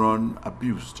later on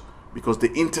abused because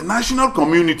the international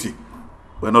community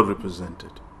were not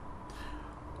represented.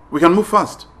 We can move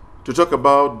fast to talk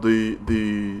about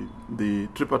the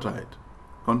tripartite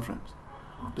conference.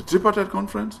 The tripartite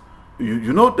conference,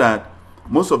 you know that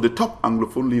most of the top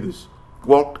Anglophone leaders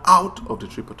walked out of the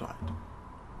tripartite.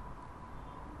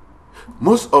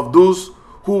 Most of those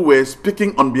who were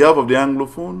speaking on behalf of the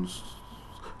Anglophones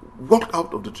walked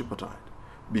out of the tripartite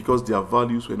because their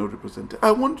values were not represented.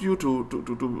 I want you to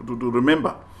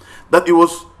remember that it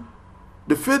was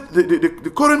the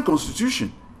current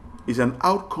constitution is an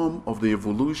outcome of the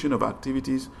evolution of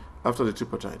activities after the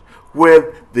tripartite,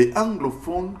 where the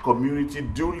Anglophone community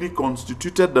duly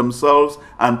constituted themselves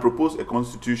and proposed a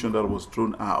constitution that was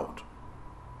thrown out.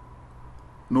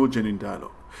 No genuine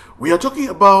dialogue. We are talking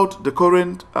about the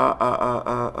current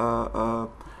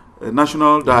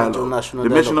national dialogue.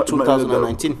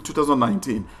 2019.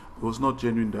 2019. It was not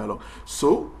genuine dialogue.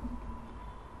 So,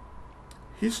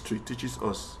 history teaches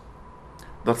us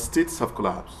that states have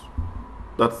collapsed,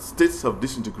 that states have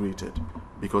disintegrated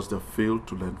because they failed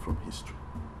to learn from history.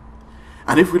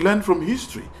 And if we learn from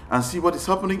history and see what is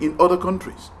happening in other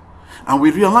countries, and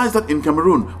we realize that in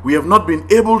Cameroon we have not been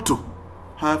able to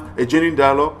have a genuine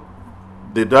dialogue,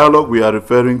 the dialogue we are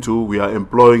referring to, we are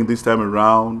employing this time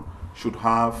around, should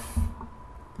have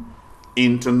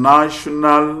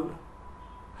international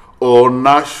or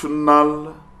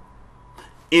national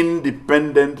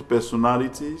independent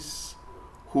personalities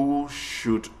who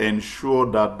should ensure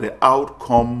that the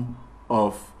outcome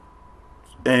of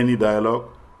any dialogue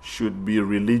should be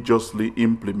religiously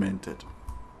implemented.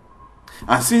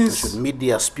 And since it should meet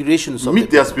the aspirations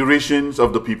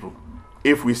of the people.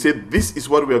 If we say this is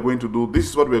what we are going to do, this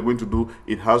is what we are going to do,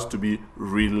 it has to be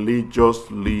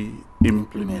religiously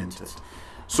implemented.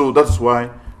 So that's why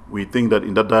we think that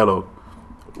in that dialogue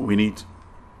we need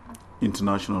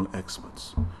international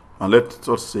experts. And let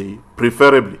us say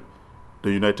preferably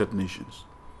the United Nations,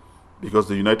 because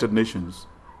the United Nations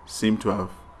seem to have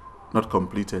not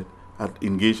completed, had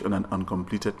engaged in an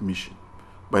uncompleted mission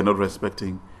by not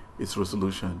respecting its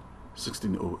resolution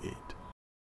 1608.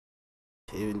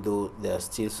 Even though there are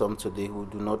still some today who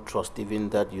do not trust even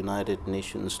that United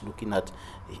Nations,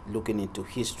 looking into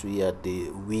history at the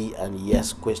we and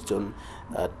yes question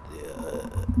at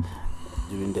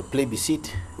during the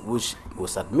plebiscite, which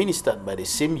was administered by the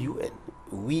same UN,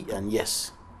 we and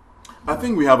yes. I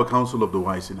think we have a council of the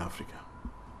wise in Africa.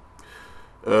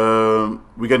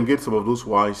 We can get some of those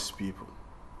wise people,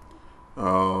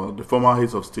 the former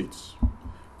heads of states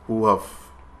who have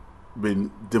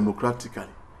been democratically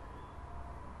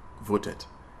voted,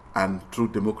 and through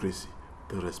democracy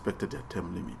they respected their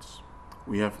term limits.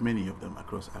 We have many of them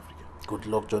across Africa. Good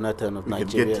luck, Jonathan of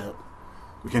Nigeria.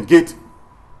 We can get.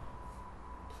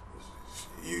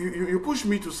 You push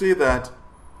me to say that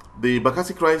the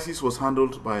Bakassi crisis was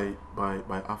handled by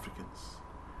Africans.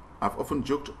 I've often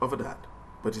joked over that,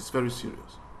 but it's very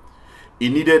serious. It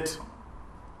needed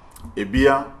a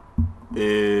Biya,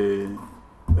 the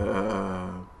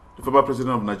former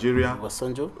president of Nigeria,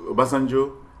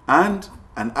 Obasanjo, and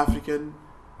an African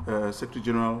Secretary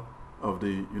General of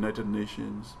the United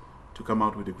Nations to come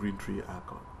out with the Green Tree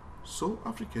Accord. So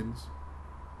Africans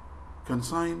can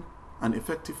sign an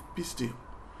effective peace deal.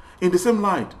 In the same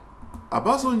light,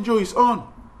 Obasanjo is on.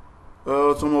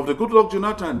 Some of the Goodluck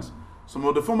Jonathans, some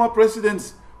of the former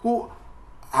presidents who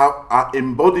are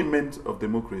embodiment of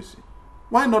democracy.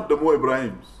 Why not the Mo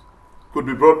Ibrahims could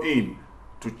be brought in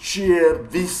to chair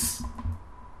this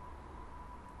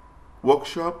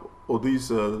workshop or this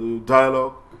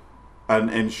dialogue and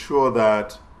ensure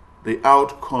that the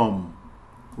outcome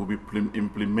will be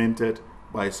implemented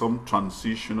by some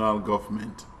transitional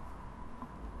government.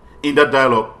 In that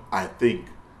dialogue, I think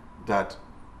that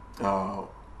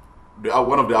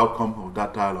one of the outcomes of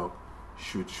that dialogue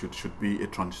should be a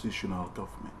transitional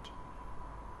government.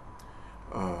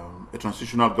 A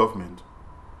transitional government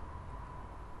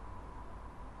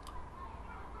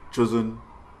chosen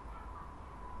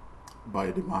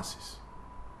by the masses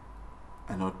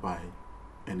and not by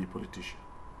any politician.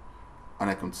 And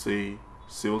I can say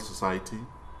civil society,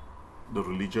 the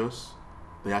religious,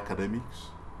 the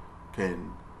academics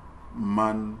can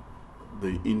man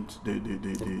the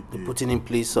putting in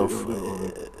place of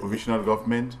provisional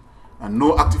government, and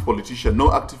no active politician,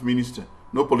 no active minister,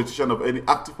 no politician of any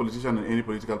active politician in any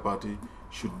political party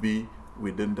should be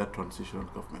within that transitional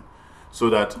government. So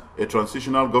that a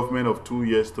transitional government of 2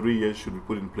 years, 3 years should be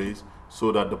put in place,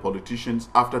 so that the politicians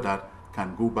after that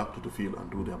can go back to the field and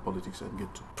do their politics and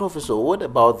get to. Professor, what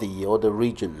about the other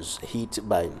regions hit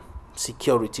by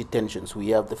security tensions? We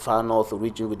have the far north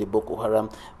region with the Boko Haram,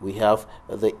 we have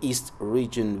the east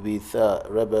region with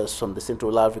rebels from the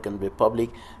Central African Republic,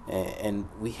 and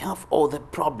we have all the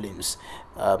problems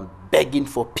begging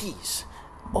for peace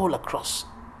all across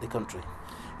the country.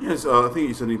 Yes, I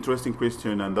think it's an interesting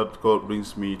question, and that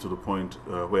brings me to the point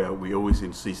where we always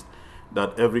insist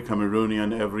that every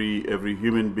Cameroonian, every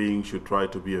human being should try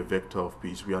to be a vector of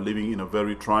peace. We are living in a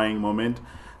very trying moment,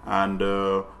 and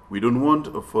we don't want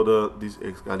further this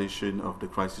escalation of the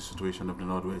crisis situation of the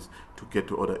Northwest to get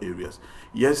to other areas.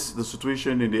 Yes, the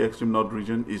situation in the extreme North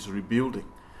region is rebuilding.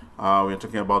 We are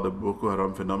talking about the Boko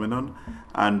Haram phenomenon,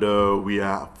 and we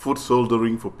are foot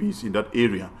soldiering for peace in that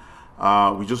area.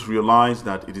 We just realized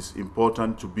that it is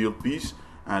important to build peace,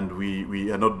 and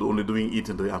we are not only doing it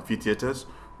in the amphitheaters.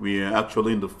 We are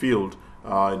actually in the field,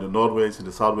 in the Northwest, in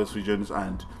the Southwest regions,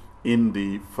 and in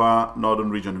the far northern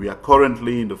region. We are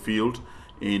currently in the field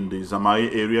in the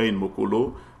Zamai area in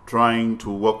Mokolo, trying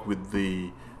to work with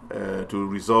the to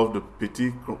resolve the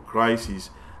petty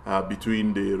crisis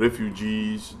between the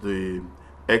refugees, the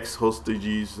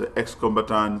ex-hostages, the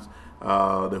ex-combatants,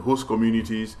 the host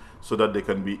communities, so that they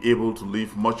can be able to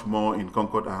live much more in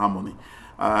concord and harmony.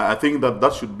 I think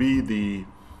that should be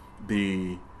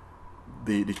the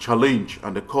challenge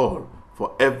and the call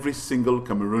for every single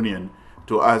Cameroonian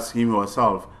to ask him or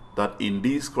herself that in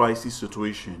this crisis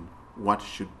situation, what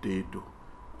should they do?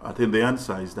 I think the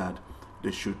answer is that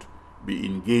they should be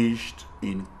engaged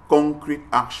in concrete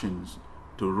actions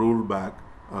to roll back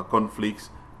conflicts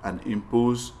and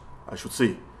impose, I should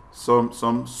say,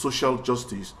 some social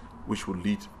justice which will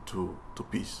lead to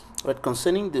peace. But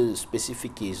concerning the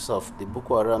specific case of the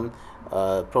Boko Haram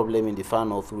problem in the far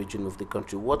north region of the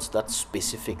country, what's that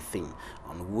specific thing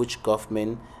on which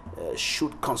government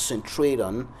should concentrate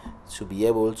on to be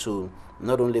able to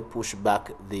not only push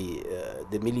back the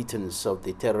militants of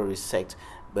the terrorist sect,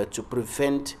 but to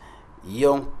prevent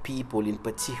young people in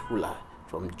particular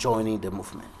from joining the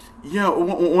movement? Yeah,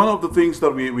 one of the things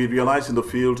that we realize in the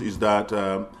field is that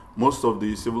most of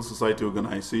the civil society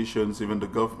organizations, even the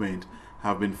government,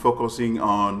 have been focusing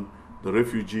on the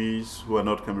refugees who are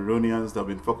not Cameroonians. They've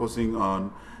been focusing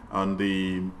on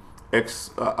the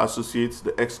ex-associates,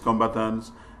 the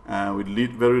ex-combatants, with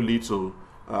very little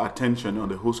attention on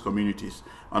the host communities.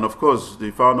 And of course,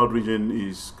 the far north region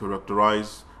is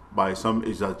characterized by some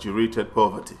exaggerated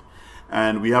poverty.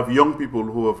 And we have young people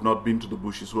who have not been to the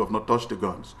bushes, who have not touched the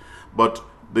guns. But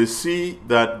they see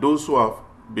that those who have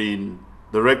been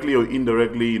directly or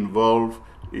indirectly involved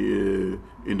in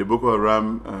the Boko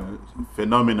Haram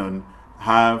phenomenon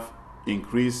have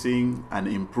increasing and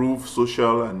improved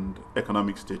social and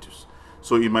economic status.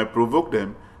 So it might provoke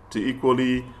them to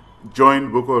equally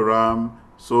join Boko Haram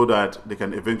so that they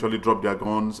can eventually drop their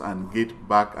guns and get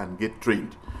back and get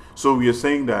trained. So we are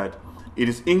saying that it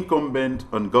is incumbent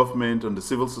on government, on the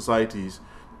civil societies,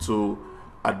 to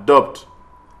adopt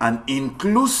an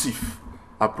inclusive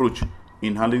approach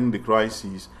in handling the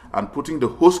crisis and putting the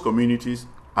host communities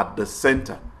at the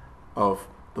center of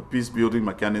the peace-building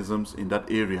mechanisms in that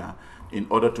area in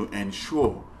order to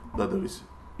ensure that there is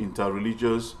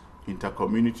inter-religious,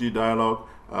 inter-community dialogue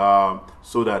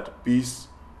so that peace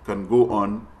can go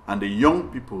on, and the young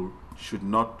people should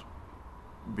not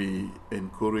be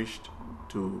encouraged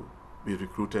to be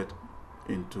recruited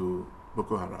into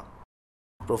Boko Haram.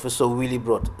 Professor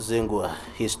Willibroad Dze-Ngwa,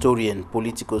 historian,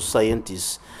 political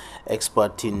scientist,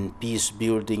 expert in peace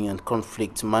building and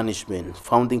conflict management,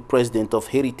 founding president of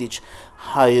Heritage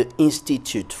Higher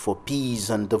Institute for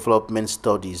Peace and Development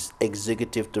Studies,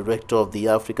 executive director of the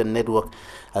African Network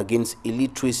Against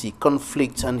Illiteracy,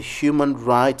 Conflict and Human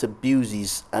Rights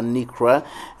Abuses, ANICRA,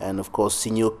 and of course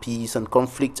senior peace and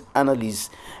conflict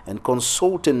analyst and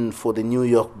consultant for the New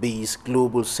York-based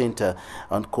Global Center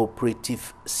on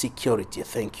Cooperative Security.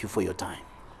 Thank you for your time.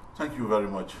 Thank you very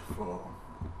much for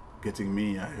getting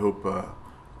me. I hope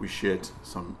we shared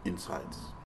some insights.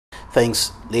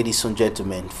 Thanks, ladies and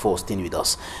gentlemen, for staying with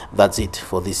us. That's it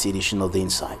for this edition of The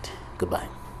Inside. Goodbye.